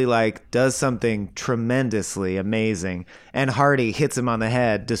 silently like does something tremendously amazing, and Hardy hits him on the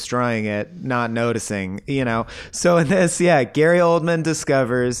head, destroying it, not noticing, So in this, Gary Oldman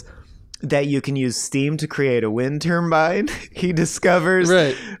discovers that you can use steam to create a wind turbine. He discovers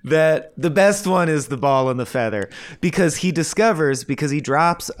that the best one is the ball and the feather, because he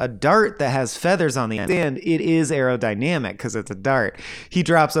drops a dart that has feathers on the end, and it is aerodynamic because it's a dart. He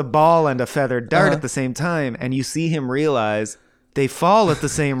drops a ball and a feathered dart at the same time, and you see him realize they fall at the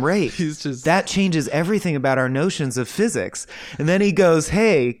same rate. He's that changes everything about our notions of physics. And then he goes,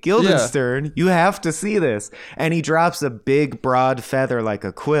 hey, Guildenstern, you have to see this. And he drops a big, broad feather like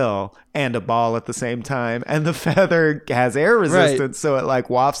a quill and a ball at the same time. And the feather has air resistance, so it like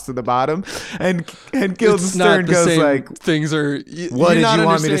wafts to the bottom. And Guildenstern goes like, things are... what did you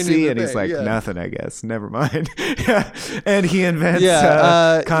want me to see? And he's like, nothing, I guess. Never mind. And he invents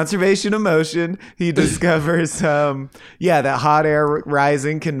conservation of motion. He discovers, that hot air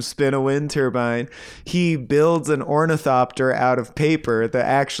rising can spin a wind turbine. He builds an ornithopter out of paper that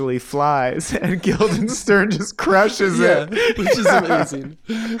actually flies, and Guildenstern just crushes it. Which is amazing.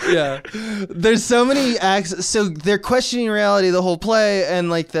 Yeah. There's so many acts. So they're questioning reality the whole play,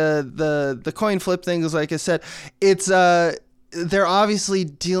 and like the coin flip thing is, like I said, it's they're obviously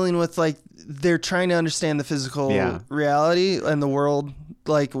dealing with, like, they're trying to understand the physical reality and the world,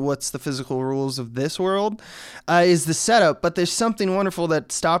 like what's the physical rules of this world, is the setup. But there's something wonderful that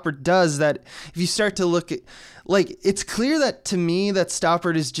Stoppard does that if you start to look at, like, it's clear that to me that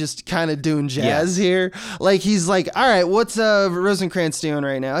Stoppard is just kind of doing jazz here. Like, he's like, all right, what's Rosencrantz doing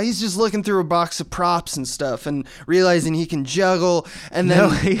right now? He's just looking through a box of props and stuff and realizing he can juggle, and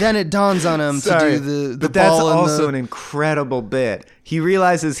then it dawns on him to do the but ball. That's also an incredible bit. He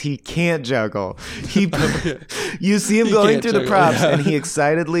realizes he can't juggle. You see him going through the props, and he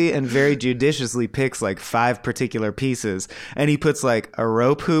excitedly and very judiciously picks like 5 particular pieces, and he puts like a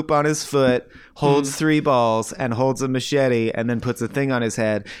rope hoop on his foot, holds 3 balls, and holds a machete, and then puts a thing on his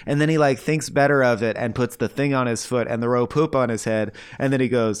head, and then he like thinks better of it and puts the thing on his foot and the rope hoop on his head, and then he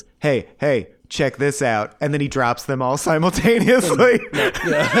goes, hey, check this out, and then he drops them all simultaneously.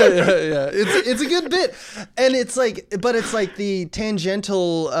 It's a good bit, and it's like, but it's like the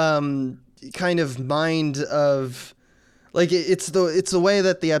tangential kind of mind of, like, it's the way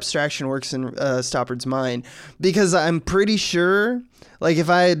that the abstraction works in Stoppard's mind, because I'm pretty sure, like, if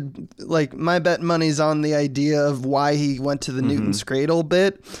I had, like, my bet money's on the idea of why he went to the Newton's cradle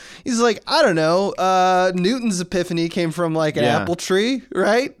bit. He's like, I don't know, Newton's epiphany came from like an apple tree,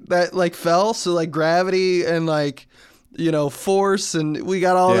 right? That like fell, so like gravity and like, you know, force, and we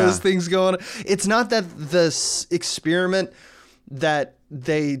got all those things going. It's not that this experiment that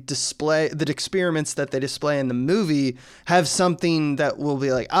they display, the experiments that they display in the movie have something that will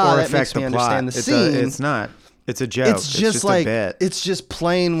be like, that makes me understand the scene. It's not. It's a joke. It's just like, a bit. it's just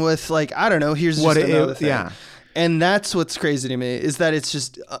playing with, like, I don't know, here's just another thing. Yeah. And that's what's crazy to me, is that it's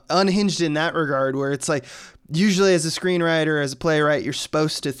just unhinged in that regard, where it's like, usually as a screenwriter, as a playwright, you're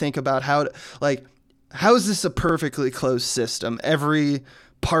supposed to think about how is this a perfectly closed system? Every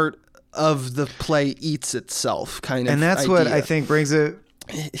part of the play eats itself, kind of. And that's idea. what I think brings it.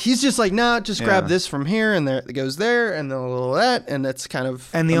 He's just like, nah, just grab this from here, and there it goes there, and then a little of that, and that's kind of.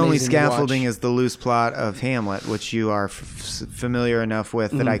 And the only scaffolding is the loose plot of Hamlet, which you are familiar enough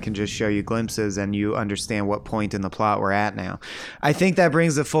with that I can just show you glimpses, and you understand what point in the plot we're at now. I think that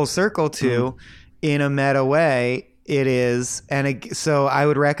brings it full circle to, in a meta way, it is, so I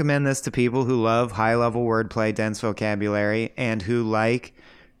would recommend this to people who love high-level wordplay, dense vocabulary, and who like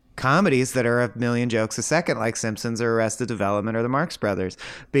comedies that are a million jokes a second, like Simpsons or Arrested Development or the Marx Brothers,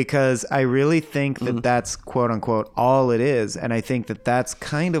 because I really think that that's quote unquote all it is, and I think that that's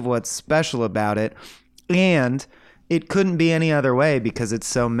kind of what's special about it, and it couldn't be any other way because it's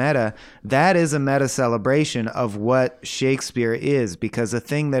so meta. That is a meta celebration of what Shakespeare is, because a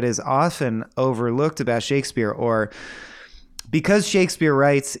thing that is often overlooked about Shakespeare, or because Shakespeare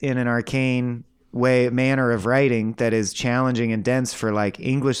writes in an arcane manner of writing that is challenging and dense for like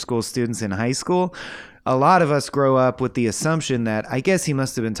English school students in high school, a lot of us grow up with the assumption that I guess he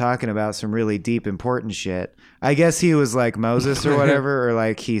must have been talking about some really deep, important shit. I guess he was like Moses or whatever, or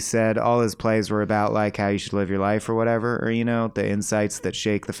like he said all his plays were about like how you should live your life or whatever, or, you know, the insights that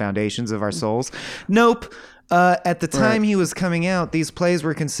shake the foundations of our souls. Nope. At the time he was coming out, these plays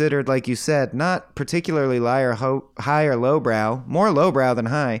were considered, like you said, not particularly high or lowbrow, more lowbrow than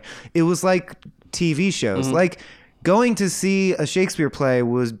high. It was like TV shows. Like, going to see a Shakespeare play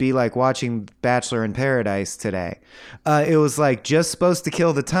would be like watching Bachelor in Paradise today. It was like just supposed to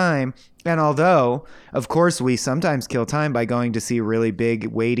kill the time. And although, of course, we sometimes kill time by going to see really big,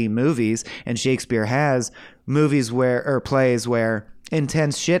 weighty movies, and Shakespeare has plays where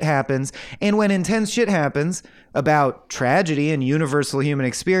intense shit happens, and when intense shit happens about tragedy and universal human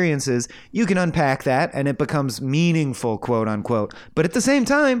experiences, you can unpack that and it becomes meaningful, quote unquote. But at the same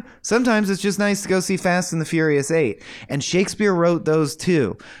time, sometimes it's just nice to go see Fast and the Furious 8. And Shakespeare wrote those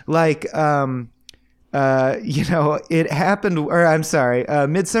too. Like, it happened, or I'm sorry,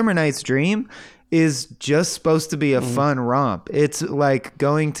 Midsummer Night's Dream is just supposed to be a fun romp. It's like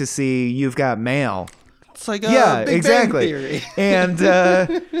going to see You've Got Mail It's like yeah, Big exactly. Bang Theory.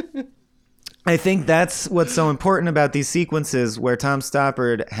 And I think that's what's so important about these sequences where Tom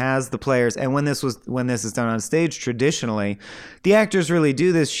Stoppard has the players, and when this is done on stage traditionally, the actors really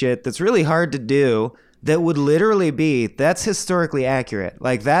do this shit that's really hard to do. That would literally be, that's historically accurate.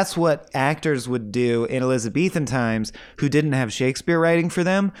 Like, that's what actors would do in Elizabethan times who didn't have Shakespeare writing for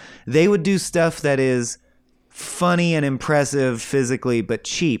them. They would do stuff that is funny and impressive physically, but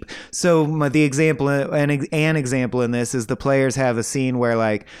cheap. So the example, an example in this is the players have a scene where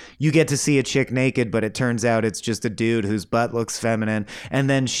like you get to see a chick naked, but it turns out it's just a dude whose butt looks feminine, and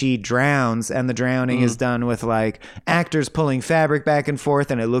then she drowns, and the drowning is done with like actors pulling fabric back and forth,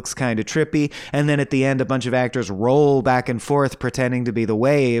 and it looks kind of trippy. And then at the end, a bunch of actors roll back and forth pretending to be the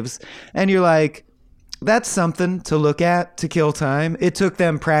waves, and you're like, that's something to look at to kill time. It took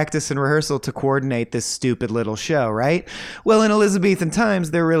them practice and rehearsal to coordinate this stupid little show, right? Well, in Elizabethan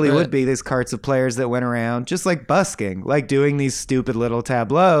times, there really would be these carts of players that went around just like busking, like doing these stupid little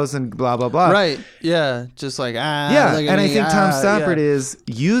tableaus and blah, blah, blah. Right. Yeah. Just like, yeah. look at And me, I think Tom Stoppard yeah. is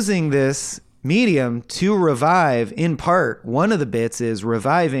using this medium to revive, in part, one of the bits is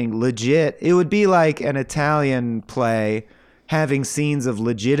reviving legit. It would be like an Italian play having scenes of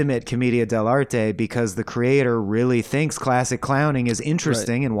legitimate commedia dell'arte because the creator really thinks classic clowning is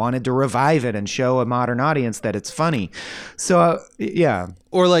interesting and wanted to revive it and show a modern audience that it's funny. So, yeah.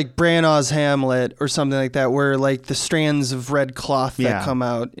 Or like Branagh's Hamlet or something like that, where like the strands of red cloth that come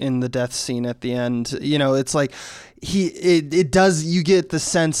out in the death scene at the end, you know, it's like it does, you get the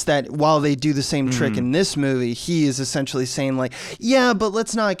sense that while they do the same trick in this movie, he is essentially saying like, yeah, but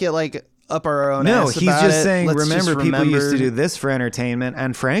let's not get like up our own ass he's about just it. saying, Let's remember, just people used to do this for entertainment,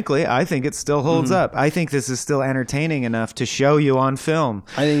 and frankly, I think it still holds up. I think this is still entertaining enough to show you on film.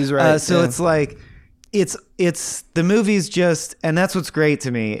 I think he's right. So it's like, it's the movie's just, and that's what's great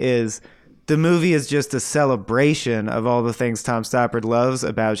to me is the movie is just a celebration of all the things Tom Stoppard loves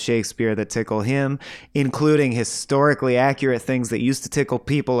about Shakespeare that tickle him, including historically accurate things that used to tickle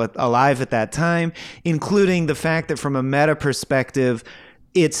people alive at that time, including the fact that from a meta perspective,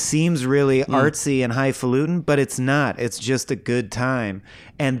 it seems really artsy and highfalutin, but it's not. It's just a good time.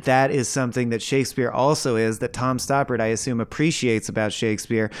 And that is something that Shakespeare also is, that Tom Stoppard, I assume, appreciates about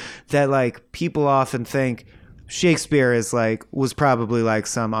Shakespeare, that like people often think Shakespeare is like, was probably like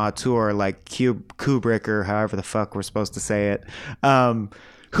some auteur like Kubrick or however the fuck we're supposed to say it,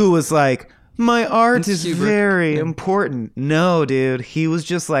 who was like, my art is very important. No, dude. He was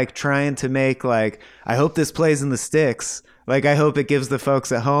just like trying to make like, I hope this plays in the sticks. Like, I hope it gives the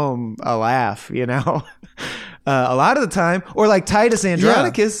folks at home a laugh, you know? A lot of the time. Or like Titus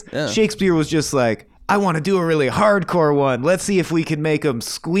Andronicus, Shakespeare was just like, I want to do a really hardcore one. Let's see if we can make them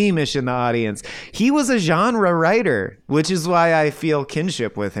squeamish in the audience. He was a genre writer, which is why I feel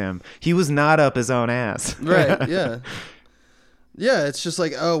kinship with him. He was not up his own ass. Right, yeah. Yeah, it's just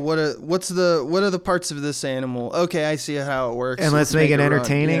like, oh, what are the parts of this animal? Okay, I see how it works. And let's make it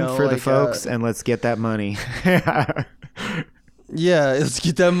entertaining for the like, folks, and let's get that money. Yeah, let's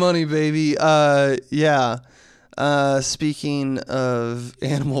get that money, baby. Yeah. Speaking of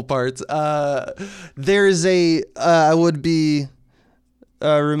animal parts, there's I would be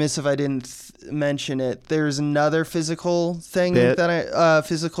remiss if I didn't mention it. There's another physical thing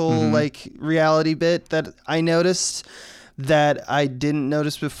like reality bit that I noticed that I didn't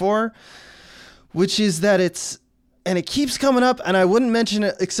notice before, which is that it keeps coming up, and I wouldn't mention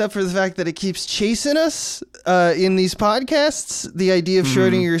it except for the fact that it keeps chasing us in these podcasts, the idea of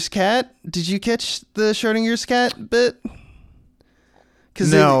Schrodinger's cat. Did you catch the Schrodinger's cat bit?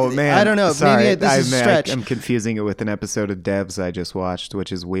 No, man. I don't know. Sorry, maybe this is a stretch. I'm confusing it with an episode of Devs I just watched,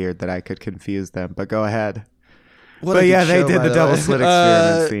 which is weird that I could confuse them, but go ahead. But yeah, they did the double slit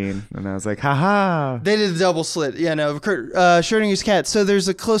experiment scene, and I was like, haha. They did the double slit. Yeah, no, Schrodinger's cat. So there's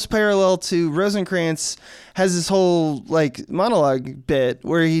a close parallel to Rosencrantz has this whole like monologue bit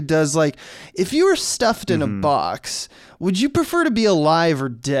where he does like, if you were stuffed in a box, would you prefer to be alive or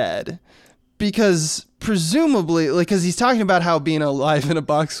dead? Because presumably, like, because he's talking about how being alive in a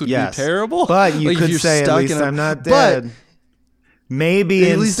box would be terrible. But you like, could say, at least I'm not dead. But maybe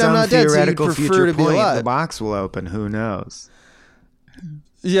in some theoretical future point, the box will open. Who knows?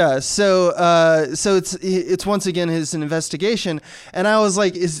 Yeah. So it's once again his investigation, and I was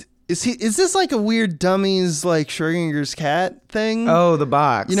like, is this like a weird dummies like Schrodinger's cat thing? Oh, the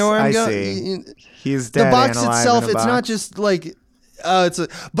box. You know where I'm going? See. He's dead. The box and alive itself. in a It's box. not just like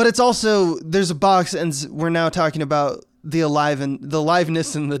but it's also there's a box, and we're now talking about the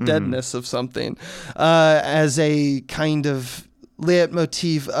aliveness and the deadness of something as a kind of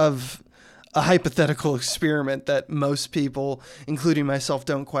leitmotif of a hypothetical experiment that most people, including myself,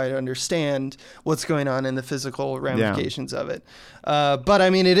 don't quite understand what's going on in the physical ramifications of it. But I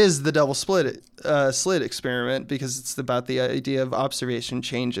mean, it is the double slit experiment because it's about the idea of observation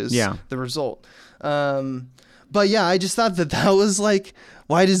changes the result. But yeah, I just thought that was like,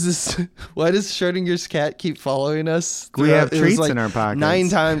 why does Schrodinger's cat keep following us? We have treats in our pockets 9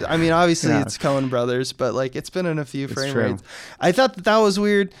 times. I mean, obviously it's Coen Brothers, but like it's been in a few frame rates. I thought that was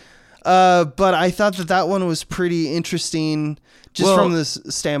weird. But I thought that one was pretty interesting just from this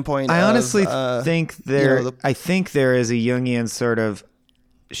standpoint. I honestly think I think there is a Jungian sort of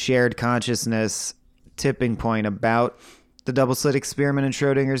shared consciousness tipping point about the double slit experiment in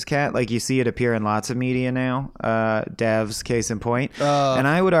Schrodinger's cat. Like you see it appear in lots of media now, devs, case in point. And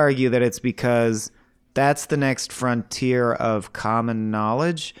I would argue that it's because that's the next frontier of common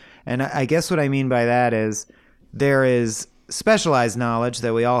knowledge. And I guess what I mean by that is there is specialized knowledge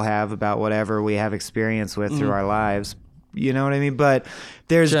that we all have about whatever we have experience with through our lives. You know what I mean? But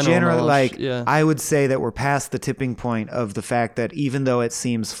there's generally I would say that we're past the tipping point of the fact that even though it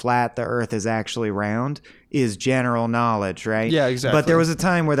seems flat, the earth is actually round is general knowledge, right? Yeah, exactly. But there was a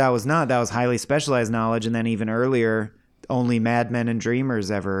time where that was not. That was highly specialized knowledge. And then even earlier, only madmen and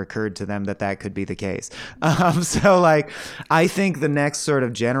dreamers ever occurred to them that could be the case. So like, I think the next sort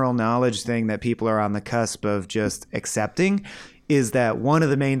of general knowledge thing that people are on the cusp of just accepting is that one of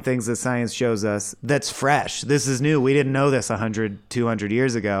the main things that science shows us that's fresh, this is new, we didn't know this 100, 200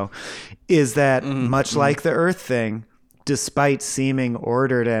 years ago, is that much like the Earth thing, despite seeming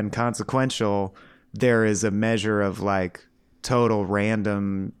ordered and consequential, there is a measure of like total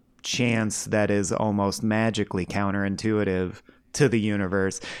random chance that is almost magically counterintuitive to the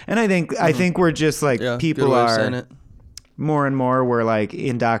universe. And I think we're just like people are more and more we're like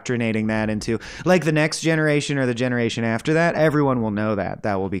indoctrinating that into like the next generation or the generation after that. Everyone will know that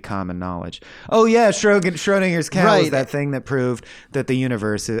will be common knowledge. Oh yeah, Schrodinger's cat was that thing that proved that the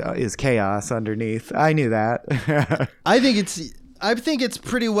universe is chaos underneath. I knew that. I think it's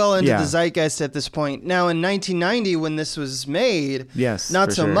pretty well into the zeitgeist at this point. Now in 1990 when this was made,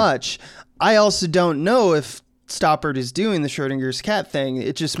 not so much. I also don't know if Stoppard is doing the Schrodinger's cat thing.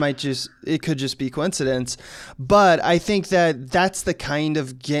 It could just be coincidence. But I think that's the kind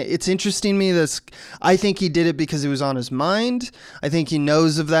of it's interesting to me. I think he did it because it was on his mind. I think he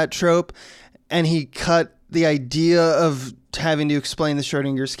knows of that trope and he cut the idea of having to explain the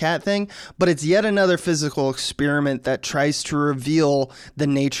Schrodinger's cat thing, but it's yet another physical experiment that tries to reveal the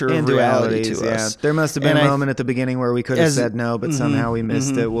nature of reality to us. There must have been a moment at the beginning where we could have said no, but somehow we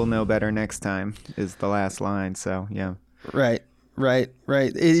missed it. We'll know better next time is the last line. So yeah. Right.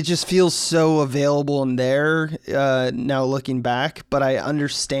 It just feels so available in there now looking back, but I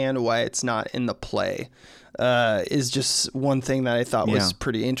understand why it's not in the play. Is just one thing that I thought was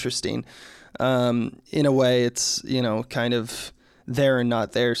pretty interesting. In a way, it's kind of there and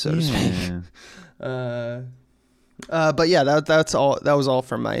not there, so to speak. But yeah, that's all. That was all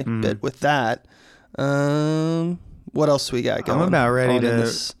from my bit with that. What else we got going? I'm about ready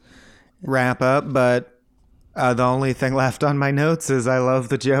to wrap up, but the only thing left on my notes is I love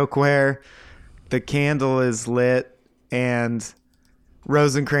the joke where the candle is lit and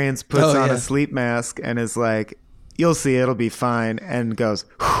Rosencrantz puts on a sleep mask and is like, "You'll see, it'll be fine," and goes,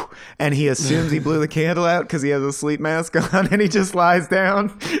 whew, and he assumes he blew the candle out because he has a sleep mask on, and he just lies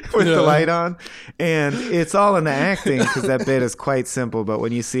down with the light on. And it's all in the acting because that bit is quite simple, but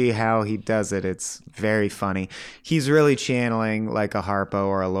when you see how he does it, it's very funny. He's really channeling like a Harpo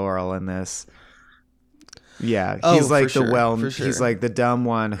or a Laurel in this. Yeah, he's like he's like the dumb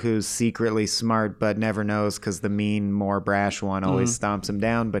one who's secretly smart but never knows because the mean, more brash one always stomps him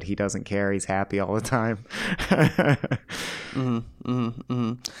down, but he doesn't care. He's happy all the time.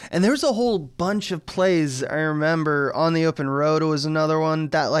 And there's a whole bunch of plays I remember. On the Open Road was another one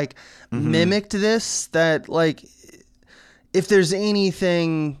that like mimicked this. That like, if there's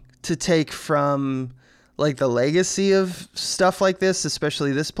anything to take from like the legacy of stuff like this,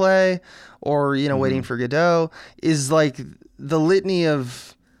 especially this play, or Waiting for Godot, is like the litany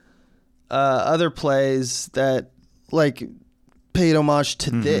of other plays that like paid homage to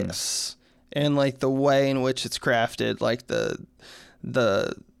this, and like the way in which it's crafted, like the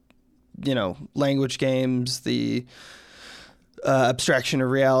language games, the abstraction of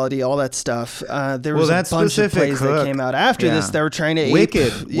reality, all that stuff. There was a bunch of plays that came out after this that were trying to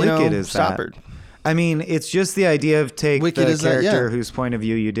Wicked is Stoppard. I mean, it's just the idea of take Wicked the character whose point of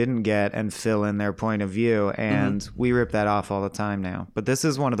view you didn't get and fill in their point of view, and we rip that off all the time now. But this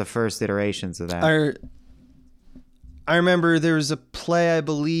is one of the first iterations of that. I remember there was a play, I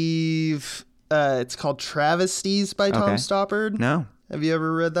believe, it's called Travesties by Tom Stoppard. No. Have you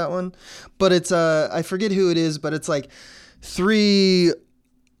ever read that one? But it's I forget who it is, but it's like 3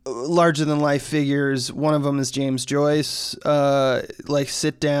 larger than life figures. One of them is James Joyce. Like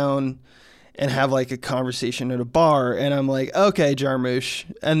sit down and have like a conversation at a bar, and I'm like, okay, Jarmusch,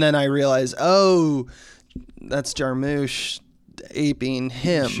 and then I realize, oh, that's Jarmusch aping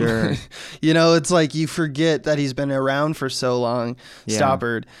him. Sure. You know, it's like you forget that he's been around for so long,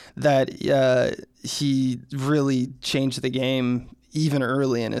 Stoppard, that he really changed the game even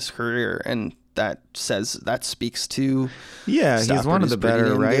early in his career, and that speaks to he's one of the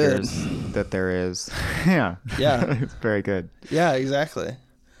better writers good. that there is. Yeah It's very good. Yeah, exactly.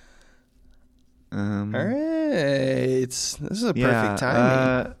 All right, this is a perfect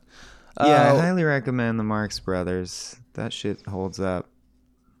timing. I highly recommend the Marx Brothers. That shit holds up.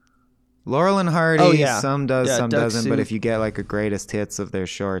 Laurel and Hardy, some does, some Duck doesn't, Soup. but if you get like a greatest hits of their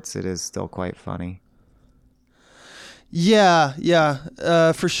shorts, it is still quite funny. Yeah,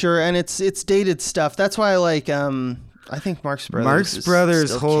 for sure, and it's dated stuff. That's why I like. I think Marx Brothers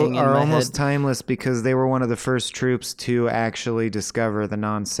are almost timeless because they were one of the first troops to actually discover the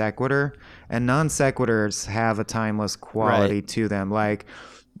non sequitur, and non sequiturs have a timeless quality to them. Like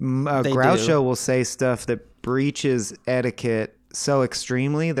Groucho will say stuff that breaches etiquette so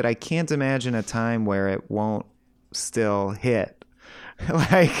extremely that I can't imagine a time where it won't still hit.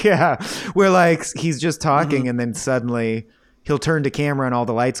 Where like he's just talking and then suddenly he'll turn to camera and all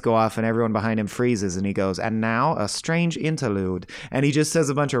the lights go off and everyone behind him freezes and he goes, and now a strange interlude, and he just says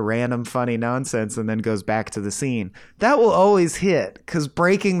a bunch of random funny nonsense and then goes back to the scene. That will always hit because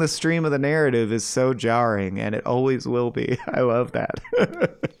breaking the stream of the narrative is so jarring, and it always will be. I love that.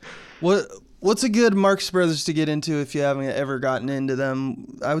 What's a good Marx Brothers to get into if you haven't ever gotten into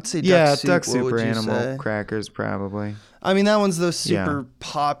them? I would say Duck Soup or Animal Crackers probably. I mean, that one's the super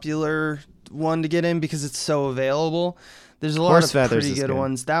popular one to get in because it's so available. There's a lot of pretty good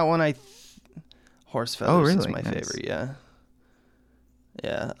ones. That one, Horse Feathers is my favorite,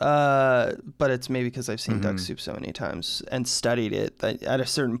 Yeah. But it's maybe because I've seen Duck Soup so many times and studied it that at a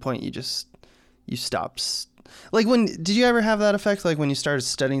certain point you stop. Like did you ever have that effect? Like when you started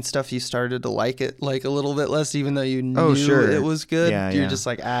studying stuff, you started to like it like a little bit less, even though you knew it was good. You're just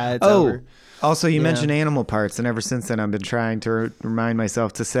like, it's over. Also, you mentioned animal parts, and ever since then, I've been trying to remind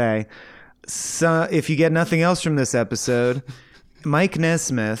myself to say, so if you get nothing else from this episode, Mike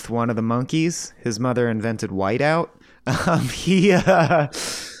Nesmith, one of the monkeys, his mother invented whiteout.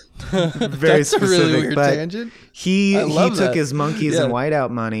 Very That's specific, a really weird but tangent. He took his monkeys and whiteout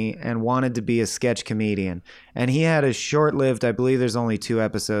money and wanted to be a sketch comedian. And he had a short-lived, I believe there's only 2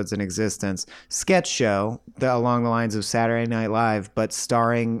 episodes in existence, sketch show along the lines of Saturday Night Live, but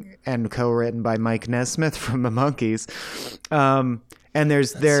starring and co-written by Mike Nesmith from the Monkees. And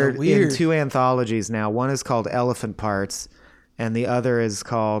they're in 2 anthologies now. One is called Elephant Parts, and the other is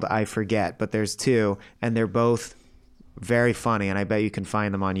called I Forget. But there's 2, and they're both very funny, and I bet you can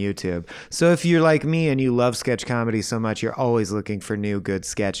find them on YouTube. So if you're like me and you love sketch comedy so much, you're always looking for new good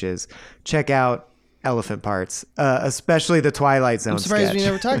sketches. Check out Elephant Parts, especially the Twilight Zone sketch. I'm surprised we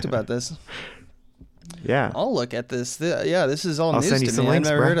never talked about this. Yeah. I'll look at this. This is all news send you to some me. links,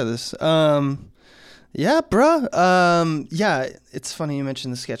 I've never heard of this. Yeah, bruh. It's funny you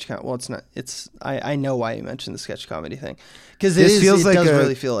mentioned the sketch comedy. Well, it's not. I know why you mentioned the sketch comedy thing. Because it does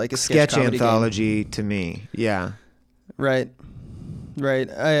really feel like a sketch anthology game to me. Yeah. Right.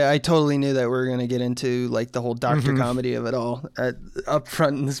 I totally knew that we were going to get into like the whole Dr. Comedy of it all up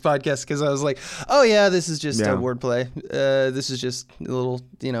front in this podcast, because I was like, oh yeah, this is just a wordplay. This is just a little,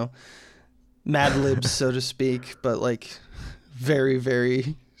 Mad Libs, so to speak, but like very,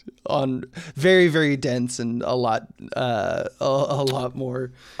 very very dense and a lot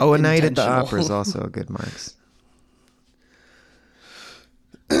more. Oh, A Night at the Opera is also a good Marx.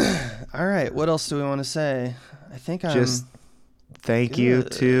 All right, what else do we want to say? I think just thank you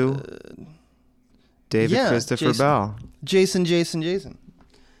to David Christopher Bell. Jason.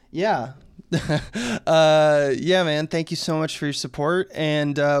 Yeah. Yeah, man. Thank you so much for your support.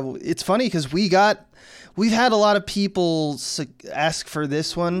 And it's funny because we've had a lot of people ask for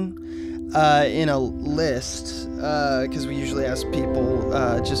this one in a list, because we usually ask people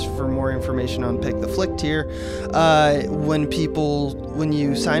just for more information on Pick the Flick tier. When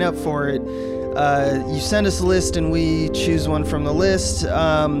you sign up for it, you send us a list and we choose one from the list.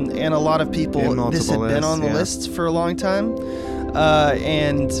 And a lot of people, this had been on the list for a long time.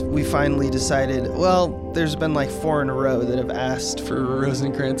 And we finally decided, well, there's been like 4 in a row that have asked for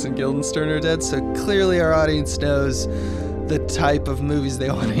Rosencrantz and Guildenstern Are Dead, so clearly our audience knows the type of movies they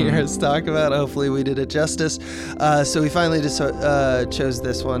want to hear us talk about. Hopefully we did it justice. So we finally just chose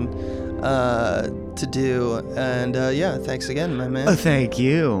this one. to do. And yeah, thanks again, my man. Oh, thank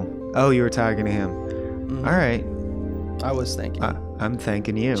you. Oh, you were talking to him. Mm-hmm. All right. I was thanking you. I'm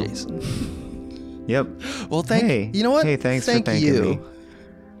thanking you. Jason. Yep. Well, you know what? Hey, thanks for thanking you. me.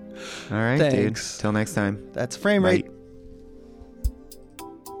 All right, Thanks. dude. Till next time. That's Frame Rate. Bye.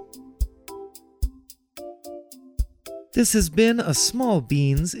 This has been a Small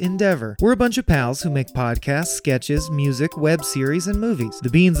Beans endeavor. We're a bunch of pals who make podcasts, sketches, music, web series, and movies. The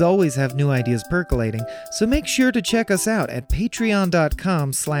Beans always have new ideas percolating, so make sure to check us out at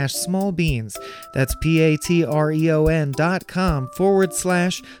patreon.com/smallbeans. That's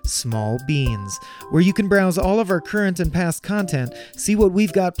patreon.com/smallbeans, where you can browse all of our current and past content, see what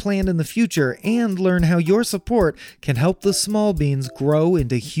we've got planned in the future, and learn how your support can help the small beans grow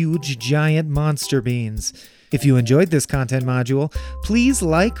into huge, giant monster beans. If you enjoyed this content module, please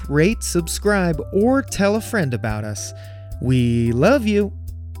like, rate, subscribe, or tell a friend about us. We love you!